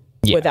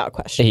 Yeah, without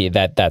question.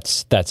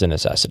 That's a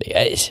necessity.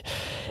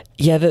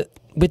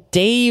 With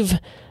Dave,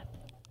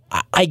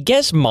 I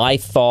guess my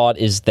thought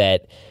is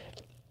that,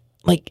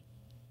 like,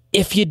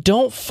 if you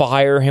don't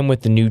fire him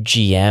with the new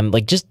GM,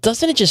 like,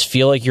 doesn't it just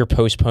feel like you're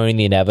postponing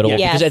the inevitable?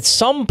 Yes. Because at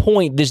some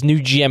point, this new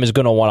GM is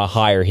going to want to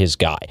hire his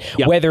guy.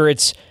 Yep. Whether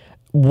it's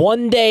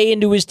 1 day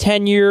into his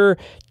tenure,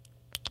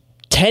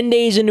 10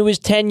 days into his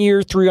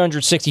tenure,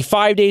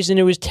 365 days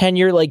into his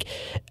tenure, like...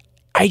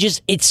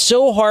 it's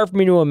so hard for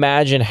me to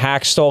imagine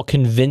Hackstall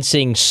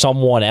convincing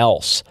someone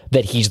else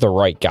that he's the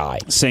right guy.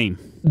 Same.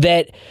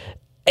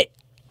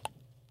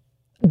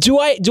 Do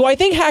I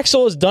think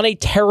Hackstall has done a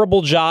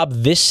terrible job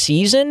this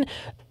season?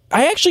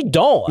 I actually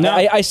don't. No.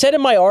 I said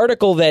in my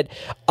article that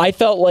I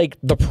felt like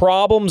the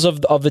problems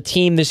of the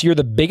team this year,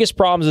 the biggest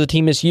problems of the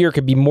team this year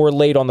could be more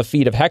laid on the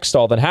feet of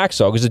Hextall than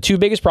Hackstall, because the two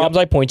biggest problems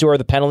I point to are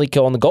the penalty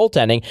kill and the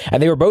goaltending,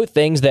 and they were both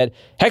things that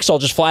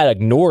Hextall just flat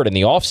ignored in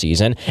the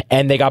offseason,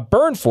 and they got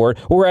burned for it,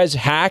 whereas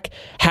Hack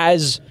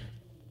has...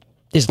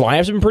 His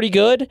lineup's been pretty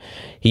good.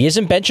 He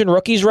isn't benching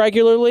rookies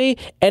regularly,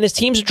 and his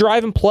teams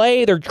drive and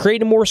play. They're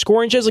creating more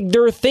scoring chances. Like,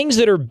 there are things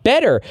that are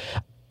better.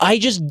 I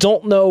just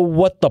don't know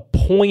what the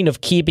point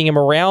of keeping him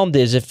around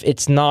is if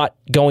it's not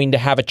going to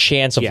have a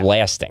chance of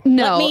lasting.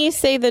 No. Let me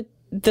say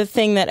the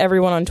thing that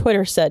everyone on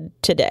Twitter said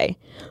today.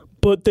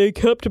 But they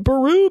kept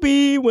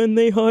Berube when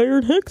they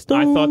hired Hextall.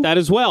 I thought that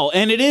as well.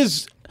 And it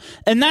is,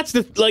 and that's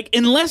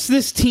unless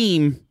this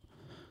team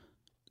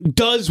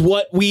does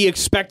what we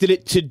expected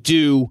it to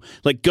do,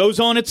 like goes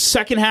on its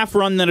second half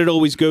run that it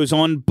always goes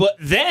on, but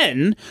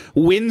then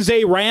wins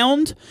a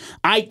round,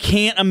 I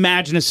can't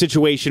imagine a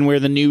situation where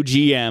the new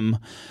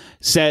GM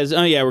says,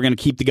 oh yeah, we're going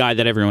to keep the guy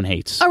that everyone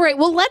hates. All right,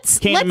 well, let's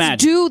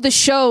do the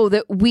show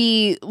that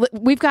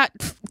we've got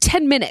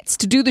 10 minutes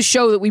to do the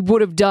show that we would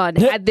have done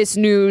had this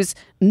news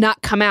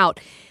not come out.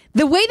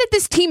 The way that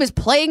this team is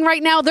playing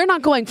right now, they're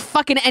not going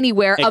fucking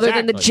anywhere other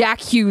than the Jack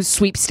Hughes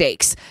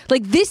sweepstakes.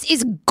 Like, this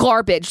is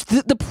garbage.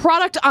 The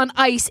product on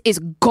ice is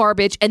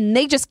garbage, and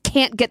they just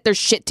can't get their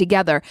shit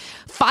together.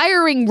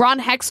 Firing Ron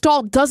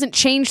Hextall doesn't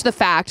change the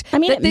fact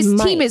that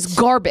this team is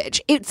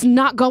garbage. It's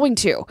not going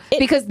to,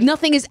 because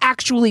nothing has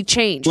actually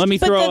changed. Let me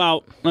throw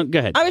out... go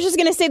ahead. I was just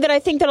going to say that I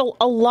think that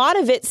a lot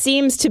of it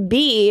seems to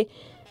be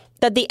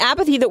that the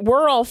apathy that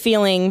we're all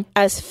feeling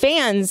as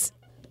fans...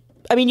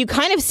 I mean, you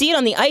kind of see it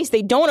on the ice.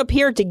 They don't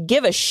appear to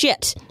give a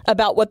shit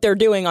about what they're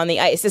doing on the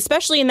ice,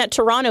 especially in that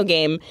Toronto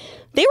game.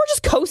 They were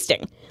just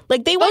coasting.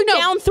 Like, they went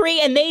down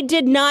 3, and they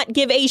did not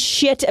give a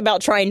shit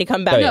about trying to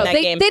come back in that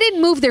game. They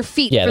didn't move their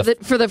feet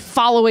for the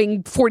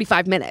following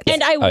 45 minutes.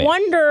 And I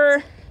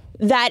wonder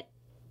that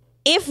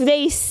if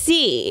they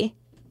see...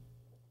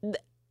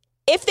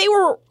 If they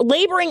were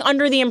laboring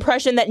under the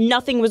impression that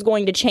nothing was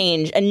going to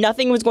change and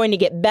nothing was going to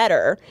get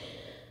better,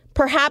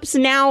 perhaps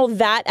now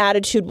that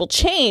attitude will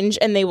change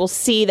and they will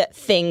see that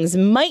things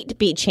might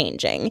be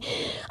changing.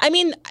 I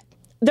mean,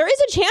 there is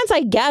a chance,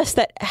 I guess,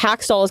 that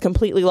Hackstall has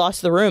completely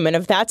lost the room. And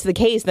if that's the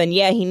case, then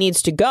yeah, he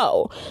needs to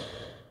go.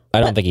 I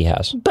don't think he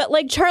has. But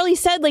like Charlie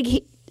said, like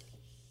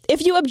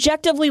if you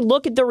objectively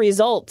look at the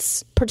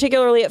results,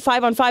 particularly at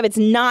 5-on-5, it's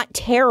not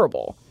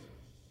terrible.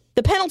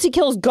 The penalty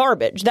kill's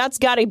garbage. That's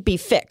got to be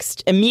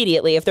fixed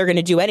immediately if they're going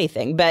to do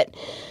anything. But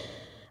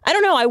I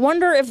don't know. I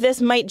wonder if this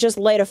might just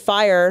light a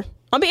fire.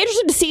 I'll be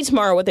interested to see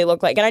tomorrow what they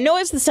look like. And I know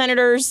it's the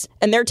Senators,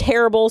 and they're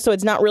terrible, so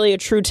it's not really a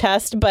true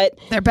test. But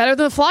they're better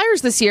than the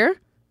Flyers this year.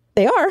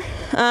 They are.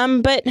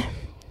 But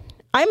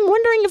I'm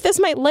wondering if this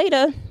might light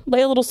a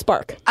little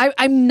spark.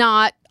 I'm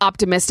not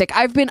optimistic.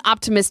 I've been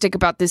optimistic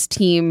about this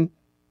team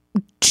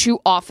too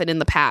often in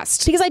the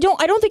past because I don't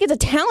think it's a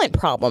talent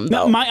problem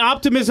though. No, my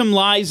optimism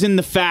lies in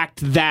the fact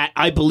that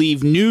I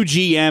believe new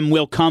GM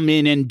will come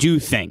in and do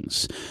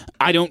things.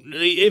 I don't think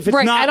it's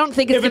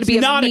going to be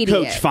not immediate.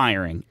 A coach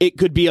firing. It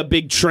could be a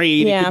big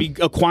trade. Yeah. It could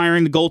be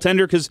acquiring the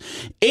goaltender because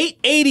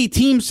 880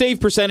 team save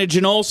percentage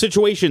in all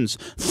situations,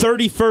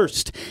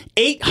 31st,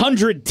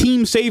 800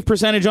 team save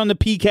percentage on the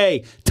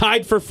PK,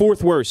 tied for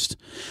 4th worst.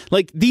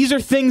 Like these are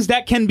things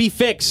that can be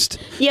fixed.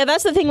 Yeah,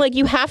 that's the thing. Like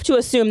you have to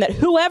assume that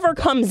whoever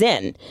comes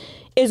in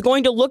is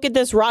going to look at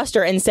this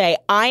roster and say,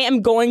 I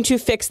am going to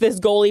fix this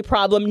goalie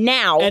problem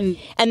now. And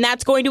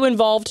that's going to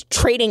involve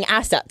trading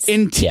assets.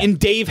 In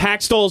Dave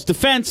Hackstall's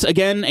defense,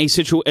 again, a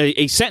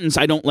sentence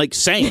I don't like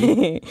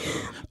saying.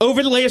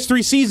 Over the last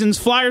 3 seasons,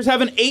 Flyers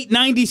have an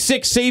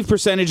 .896 save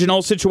percentage in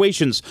all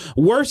situations.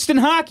 Worst in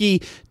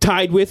hockey,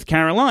 tied with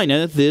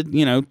Carolina,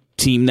 the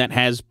team that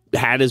has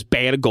had as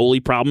bad a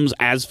goalie problems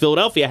as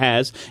Philadelphia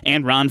has,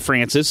 and Ron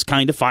Francis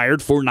kind of fired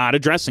for not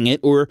addressing it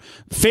or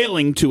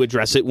failing to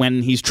address it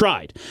when he's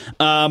tried.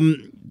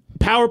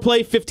 Power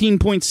play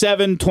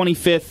 15.7,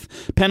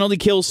 25th. Penalty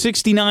kill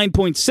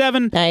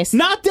 69.7. Nice.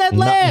 Not dead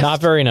last.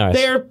 Not very nice.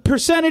 They're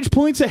percentage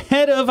points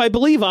ahead of, I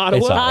believe,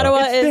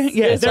 Ottawa.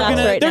 They're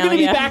going to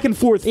be back and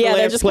forth for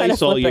last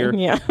place all year.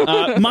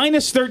 Yeah.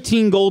 Minus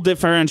 13 goal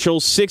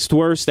differential, 6th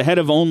worst, ahead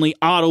of only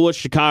Ottawa,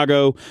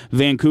 Chicago,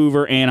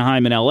 Vancouver,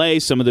 Anaheim, and LA.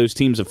 Some of those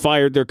teams have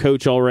fired their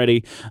coach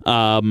already.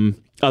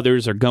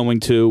 Others are going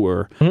to,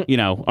 or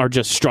are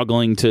just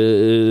struggling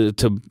to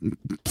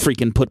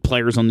freaking put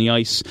players on the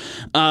ice.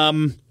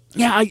 I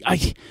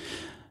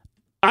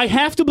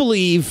have to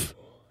believe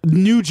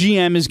new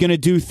GM is going to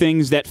do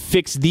things that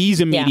fix these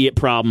immediate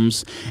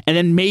problems, and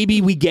then maybe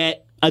we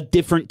get a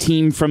different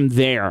team from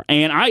there.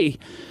 And I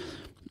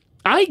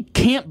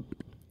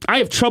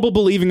have trouble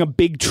believing a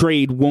big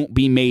trade won't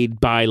be made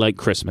by like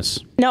Christmas.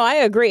 No, I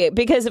agree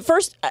because at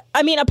first,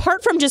 I mean,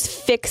 apart from just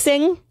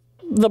fixing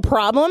the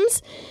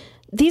problems,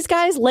 these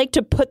guys like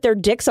to put their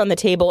dicks on the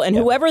table, and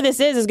whoever this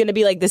is going to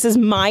be like, this is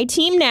my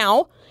team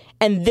now,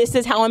 and this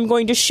is how I'm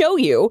going to show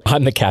you.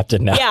 I'm the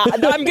captain now. Yeah,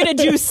 I'm going to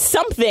do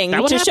something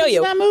to show you.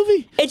 In that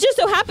movie? It just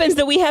so happens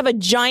that we have a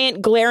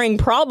giant glaring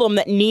problem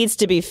that needs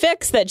to be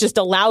fixed that just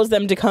allows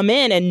them to come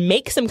in and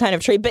make some kind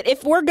of trade. But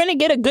if we're going to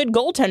get a good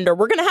goaltender,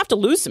 we're going to have to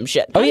lose some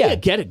shit. How do you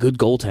get a good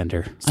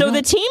goaltender? So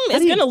the team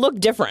is going to look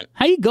different.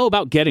 How do you go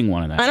about getting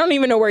one of them? I don't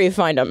even know where you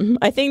find them.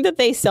 I think that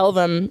they sell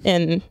them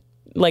in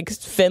like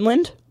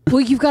Finland. Well,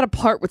 you've got to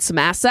part with some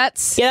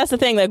assets. Yeah, that's the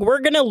thing. Like,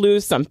 we're going to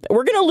lose something.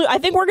 I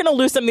think we're going to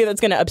lose something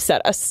that's going to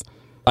upset us.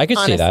 I could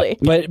see that.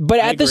 But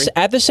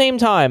at the same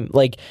time,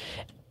 like,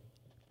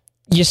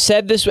 you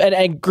said this,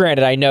 and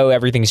granted, I know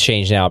everything's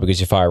changed now because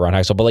you fire Ron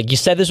Hextall, but like you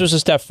said, this was a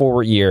step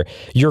forward year.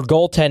 Your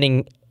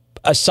goaltending,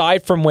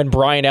 aside from when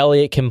Brian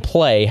Elliott can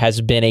play, has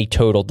been a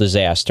total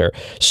disaster.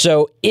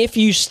 So if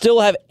you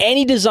still have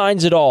any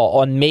designs at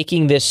all on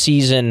making this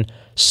season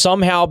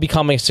somehow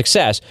becoming a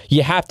success,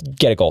 you have to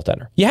get a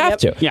goaltender. You have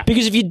to. Yeah.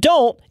 Because if you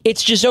don't,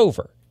 it's just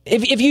over.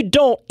 If you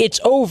don't, it's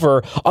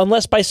over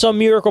unless by some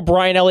miracle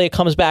Brian Elliott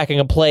comes back and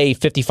can play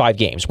 55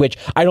 games, which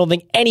I don't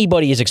think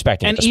anybody is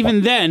expecting. And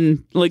even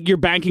then, like, you're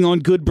banking on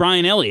good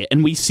Brian Elliott,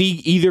 and we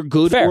see either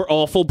good or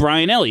awful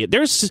Brian Elliott.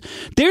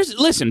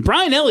 Listen,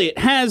 Brian Elliott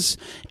has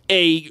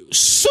a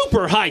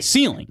super high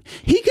ceiling.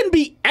 He can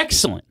be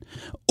excellent,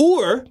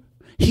 or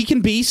he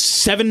can be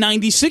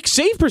 796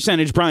 save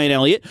percentage, Brian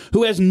Elliott,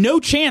 who has no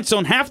chance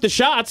on half the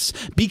shots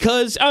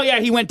because,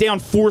 he went down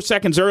 4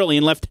 seconds early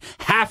and left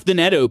half the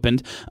net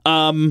opened.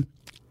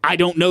 I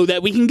don't know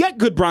that we can get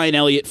good Brian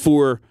Elliott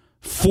for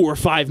 4 or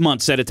 5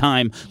 months at a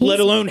time, let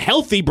alone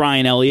healthy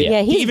Brian Elliott.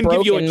 Yeah, he's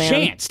broken, give you a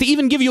chance. To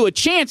even give you a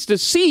chance to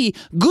see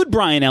good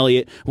Brian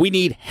Elliott, we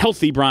need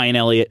healthy Brian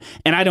Elliott,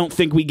 and I don't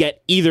think we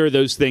get either of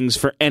those things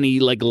for any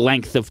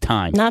length of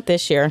time. Not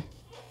this year.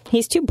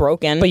 He's too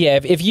broken. But yeah,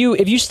 if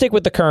you stick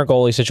with the current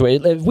goalie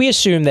situation, if we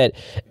assume that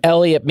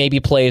Elliott maybe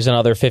plays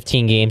another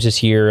 15 games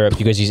this year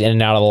because he's in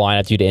and out of the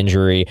lineup due to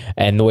injury,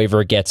 and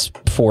Neuver gets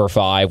 4 or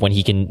 5 when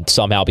he can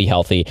somehow be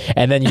healthy,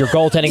 and then your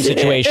goaltending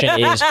situation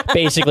is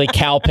basically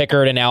Cal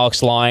Pickard and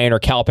Alex Lyon, or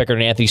Cal Pickard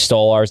and Anthony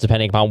Stolarz,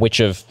 depending upon which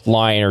of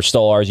Lyon or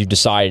Stolarz you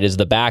decided is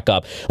the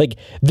backup. Like,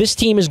 this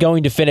team is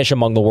going to finish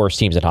among the worst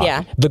teams in hockey.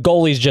 Yeah. The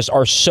goalies just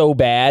are so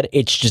bad.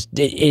 It's just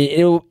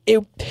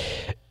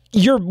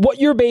what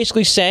you're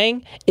basically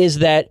saying is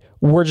that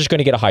we're just going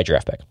to get a high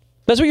draft pick.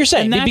 That's what you're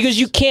saying. Because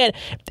you can't,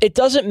 it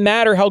doesn't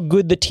matter how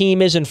good the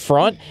team is in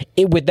front.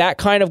 With that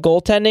kind of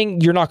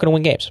goaltending, you're not going to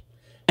win games.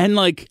 And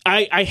like,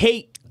 I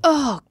hate.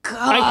 Oh, God.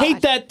 I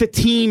hate that the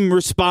team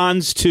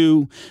responds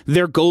to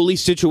their goalie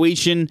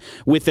situation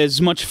with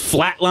as much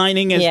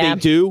flatlining as they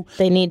do.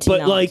 They need to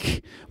But, not.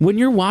 like, when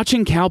you're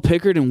watching Cal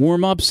Pickard in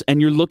warm-ups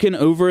and you're looking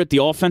over at the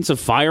offensive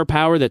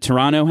firepower that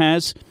Toronto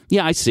has,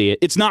 yeah, I see it.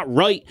 It's not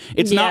right.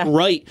 It's not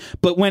right.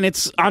 But when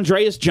it's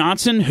Andreas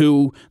Johnson,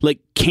 who, like,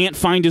 can't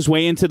find his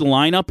way into the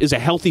lineup, is a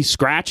healthy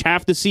scratch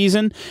half the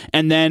season,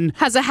 and then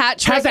Has a hat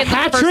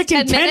trick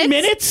in 10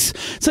 minutes?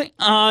 It's like,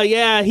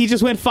 yeah, he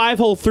just went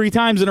 5-hole 3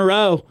 times in a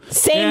row.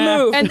 Same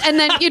move. And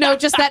then,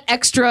 just that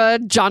extra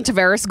John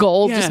Tavares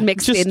goal just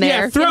mixed in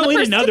there. Yeah, throw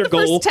in in another the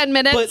goal. First 10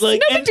 minutes. But,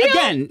 like, no big deal.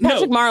 again,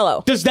 Patrick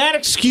Marleau. Does that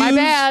excuse? My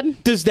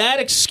bad. Does that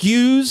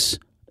excuse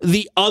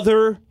the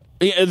other?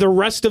 The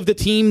rest of the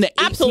team,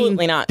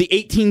 Absolutely not. The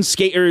 18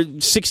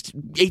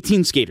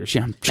 skaters.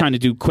 Yeah, I'm trying to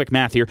do quick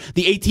math here.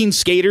 The 18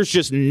 skaters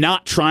just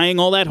not trying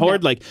all that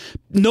hard. Like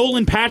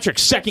Nolan Patrick,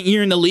 second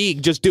year in the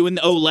league, just doing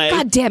the Olay.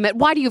 God damn it.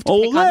 Why do you have to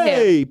pick on him?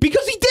 Olay,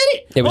 because he did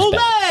it. It was Olay.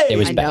 bad. It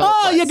was I bad. know.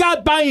 Oh, It was. you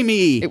got by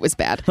me. It was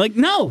bad. Like,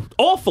 no,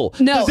 awful.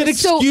 No, Does it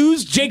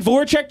excuse Jake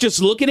Voracek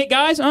just looking at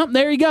guys? Oh,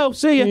 there you go.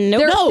 See ya.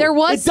 Nope.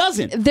 No, it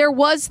doesn't. There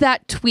was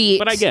that tweet.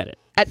 But I get it.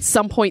 At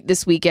some point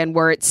this weekend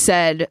where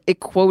it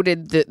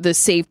quoted the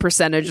save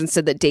percentage and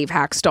said that Dave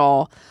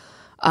Hackstall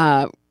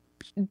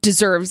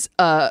deserves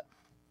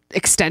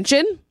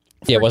extension.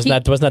 Yeah,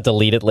 wasn't that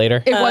deleted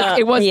later?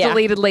 It was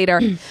deleted later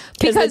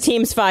Because the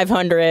team's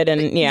 500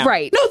 and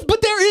right. No,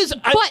 but there is.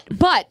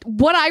 But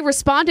what I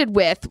responded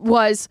with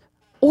was,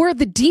 or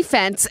the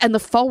defense and the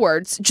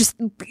forwards just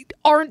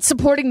aren't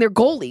supporting their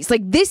goalies.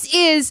 Like, this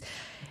is.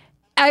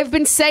 I've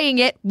been saying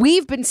it.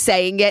 We've been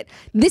saying it.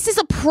 This is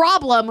a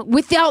problem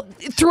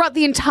throughout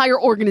the entire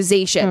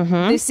organization.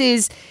 This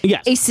is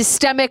a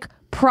systemic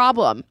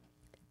problem.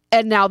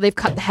 And now they've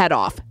cut the head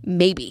off.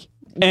 Maybe.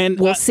 And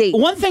we'll see.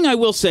 One thing I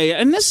will say,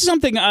 and this is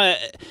something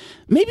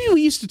maybe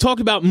we used to talk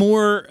about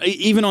more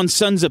even on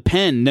Sons of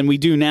Penn than we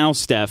do now,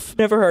 Steph.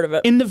 Never heard of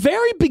it. In the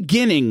very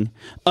beginning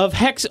of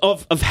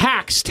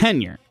Hack's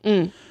tenure,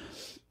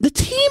 the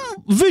team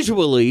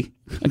visually,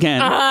 again,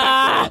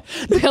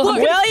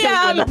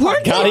 William!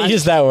 Gotta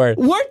use that word.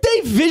 weren't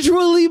they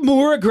visually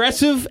more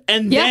aggressive?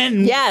 And Yeah.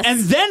 then, Yes. and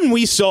then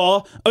we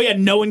saw, oh yeah,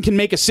 no one can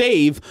make a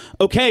save.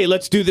 Okay,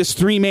 let's do this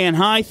 3-man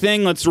high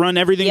thing. Let's run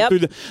everything Yep. through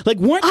the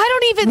weren't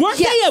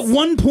they at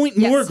one point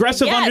more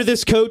aggressive Yes. under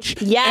this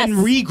coach? Yes. And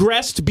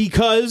regressed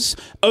because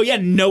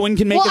no one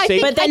can make Well, a I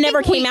save. But they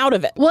never came out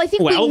of it. Well, I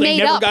think Well, we they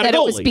made never up got a that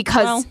it was goalie.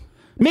 because. Well,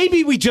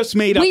 Maybe we just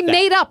made up. We that.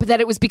 made up that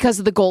it was because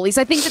of the goalies.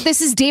 I think that this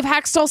is Dave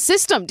Hackstall's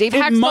system. Dave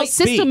might Hackstall's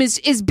system be.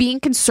 is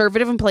being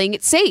conservative and playing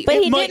it safe.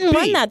 But he might didn't be.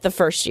 run that the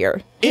first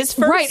year. His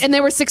first, Right, and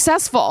they were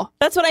successful.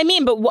 that's what I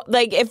mean. But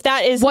if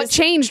that is What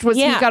changed was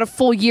he got a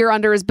full year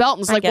under his belt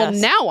and was like, well,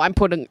 guess. now I'm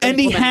putting. And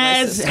he implementing my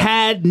has system.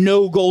 had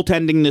no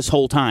goaltending this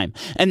whole time,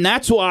 and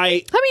that's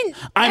why.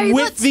 I'm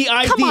with the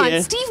idea. Come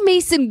on, Steve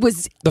Mason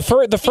was. The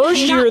first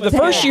year, the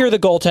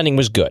goaltending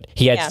was good.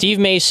 He had Yeah. Steve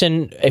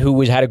Mason,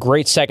 who had a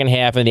great second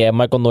half, and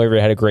Michael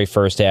Neuver had a great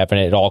first half, and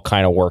it all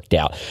kind of worked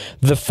out.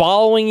 The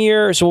following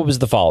year, so what was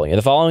the following year?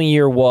 The following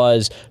year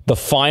was the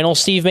final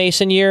Steve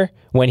Mason year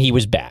when he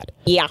was bad.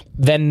 Yeah.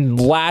 Then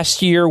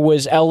last year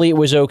was Elliott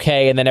was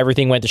okay, and then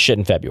everything went to shit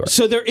in February.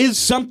 So there is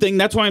something.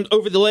 That's why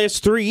over the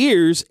last 3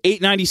 years,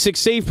 896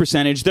 save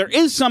percentage. There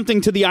is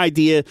something to the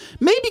idea.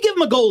 Maybe give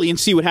him a goalie and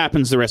see what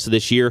happens the rest of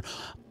this year.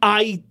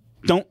 I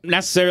don't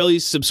necessarily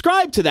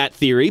subscribe to that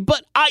theory,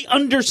 but I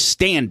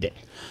understand it.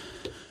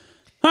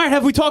 All right,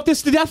 have we talked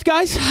this to death,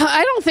 guys?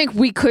 I don't think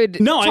we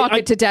could talk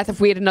it to death if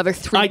we had another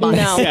 3 months.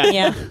 No.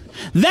 Yeah.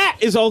 That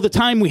is all the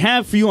time we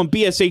have for you on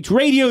BSH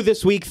Radio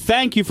this week.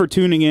 Thank you for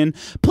tuning in.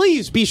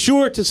 Please be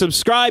sure to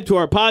subscribe to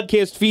our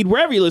podcast feed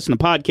wherever you listen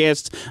to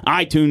podcasts,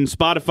 iTunes,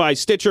 Spotify,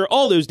 Stitcher,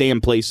 all those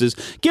damn places.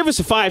 Give us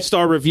a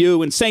 5-star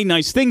review and say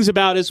nice things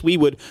about us. We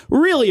would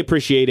really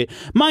appreciate it.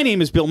 My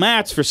name is Bill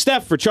Matz. For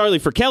Steph, for Charlie,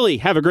 for Kelly.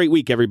 Have a great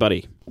week,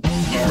 everybody.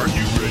 Are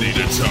you ready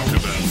to talk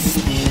about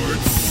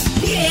sports?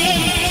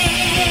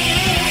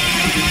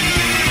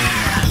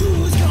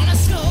 Who's gonna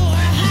score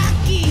a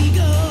hockey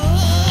goal?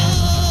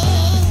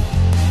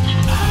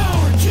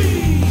 Our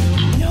team.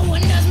 No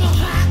one does more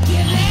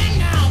hockey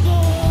than our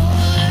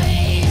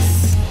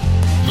boys.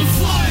 The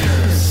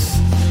Flyers.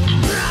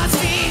 Broad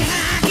Street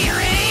Hockey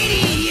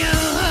Radio.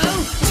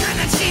 Turn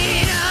that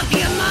shit up,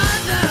 you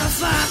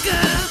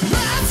motherfucker.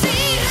 Broad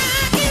Street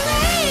Hockey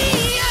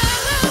Radio.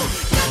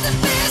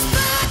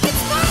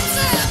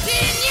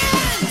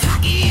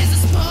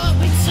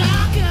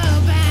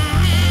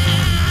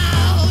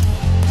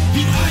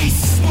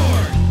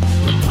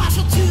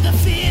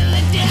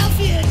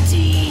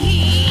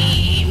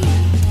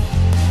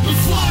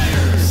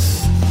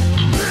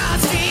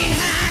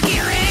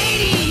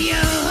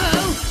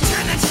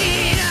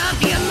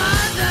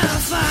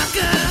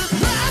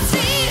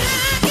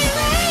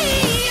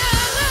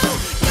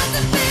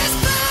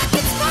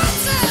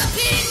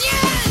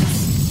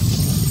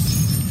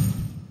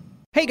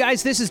 Hey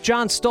guys, this is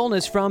John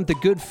Stolnis from The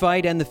Good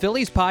Fight and the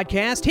Phillies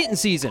podcast, Hittin'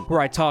 Season,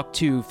 where I talk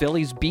to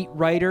Phillies beat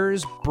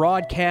writers,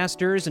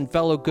 broadcasters, and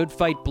fellow Good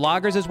Fight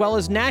bloggers, as well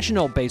as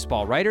national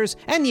baseball writers,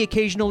 and the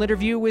occasional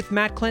interview with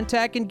Matt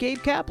Klentak and Gabe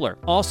Kapler.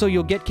 Also,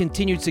 you'll get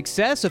Continued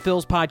Success, a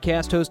Phil's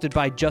podcast hosted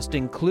by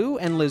Justin Klugh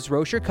and Liz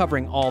Rocher,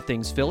 covering all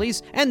things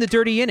Phillies, and The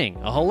Dirty Inning,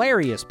 a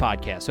hilarious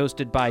podcast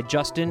hosted by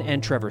Justin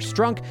and Trevor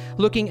Strunk,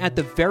 looking at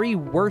the very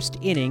worst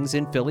innings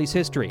in Phillies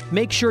history.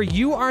 Make sure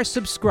you are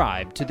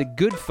subscribed to the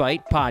Good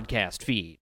Fight podcast feed.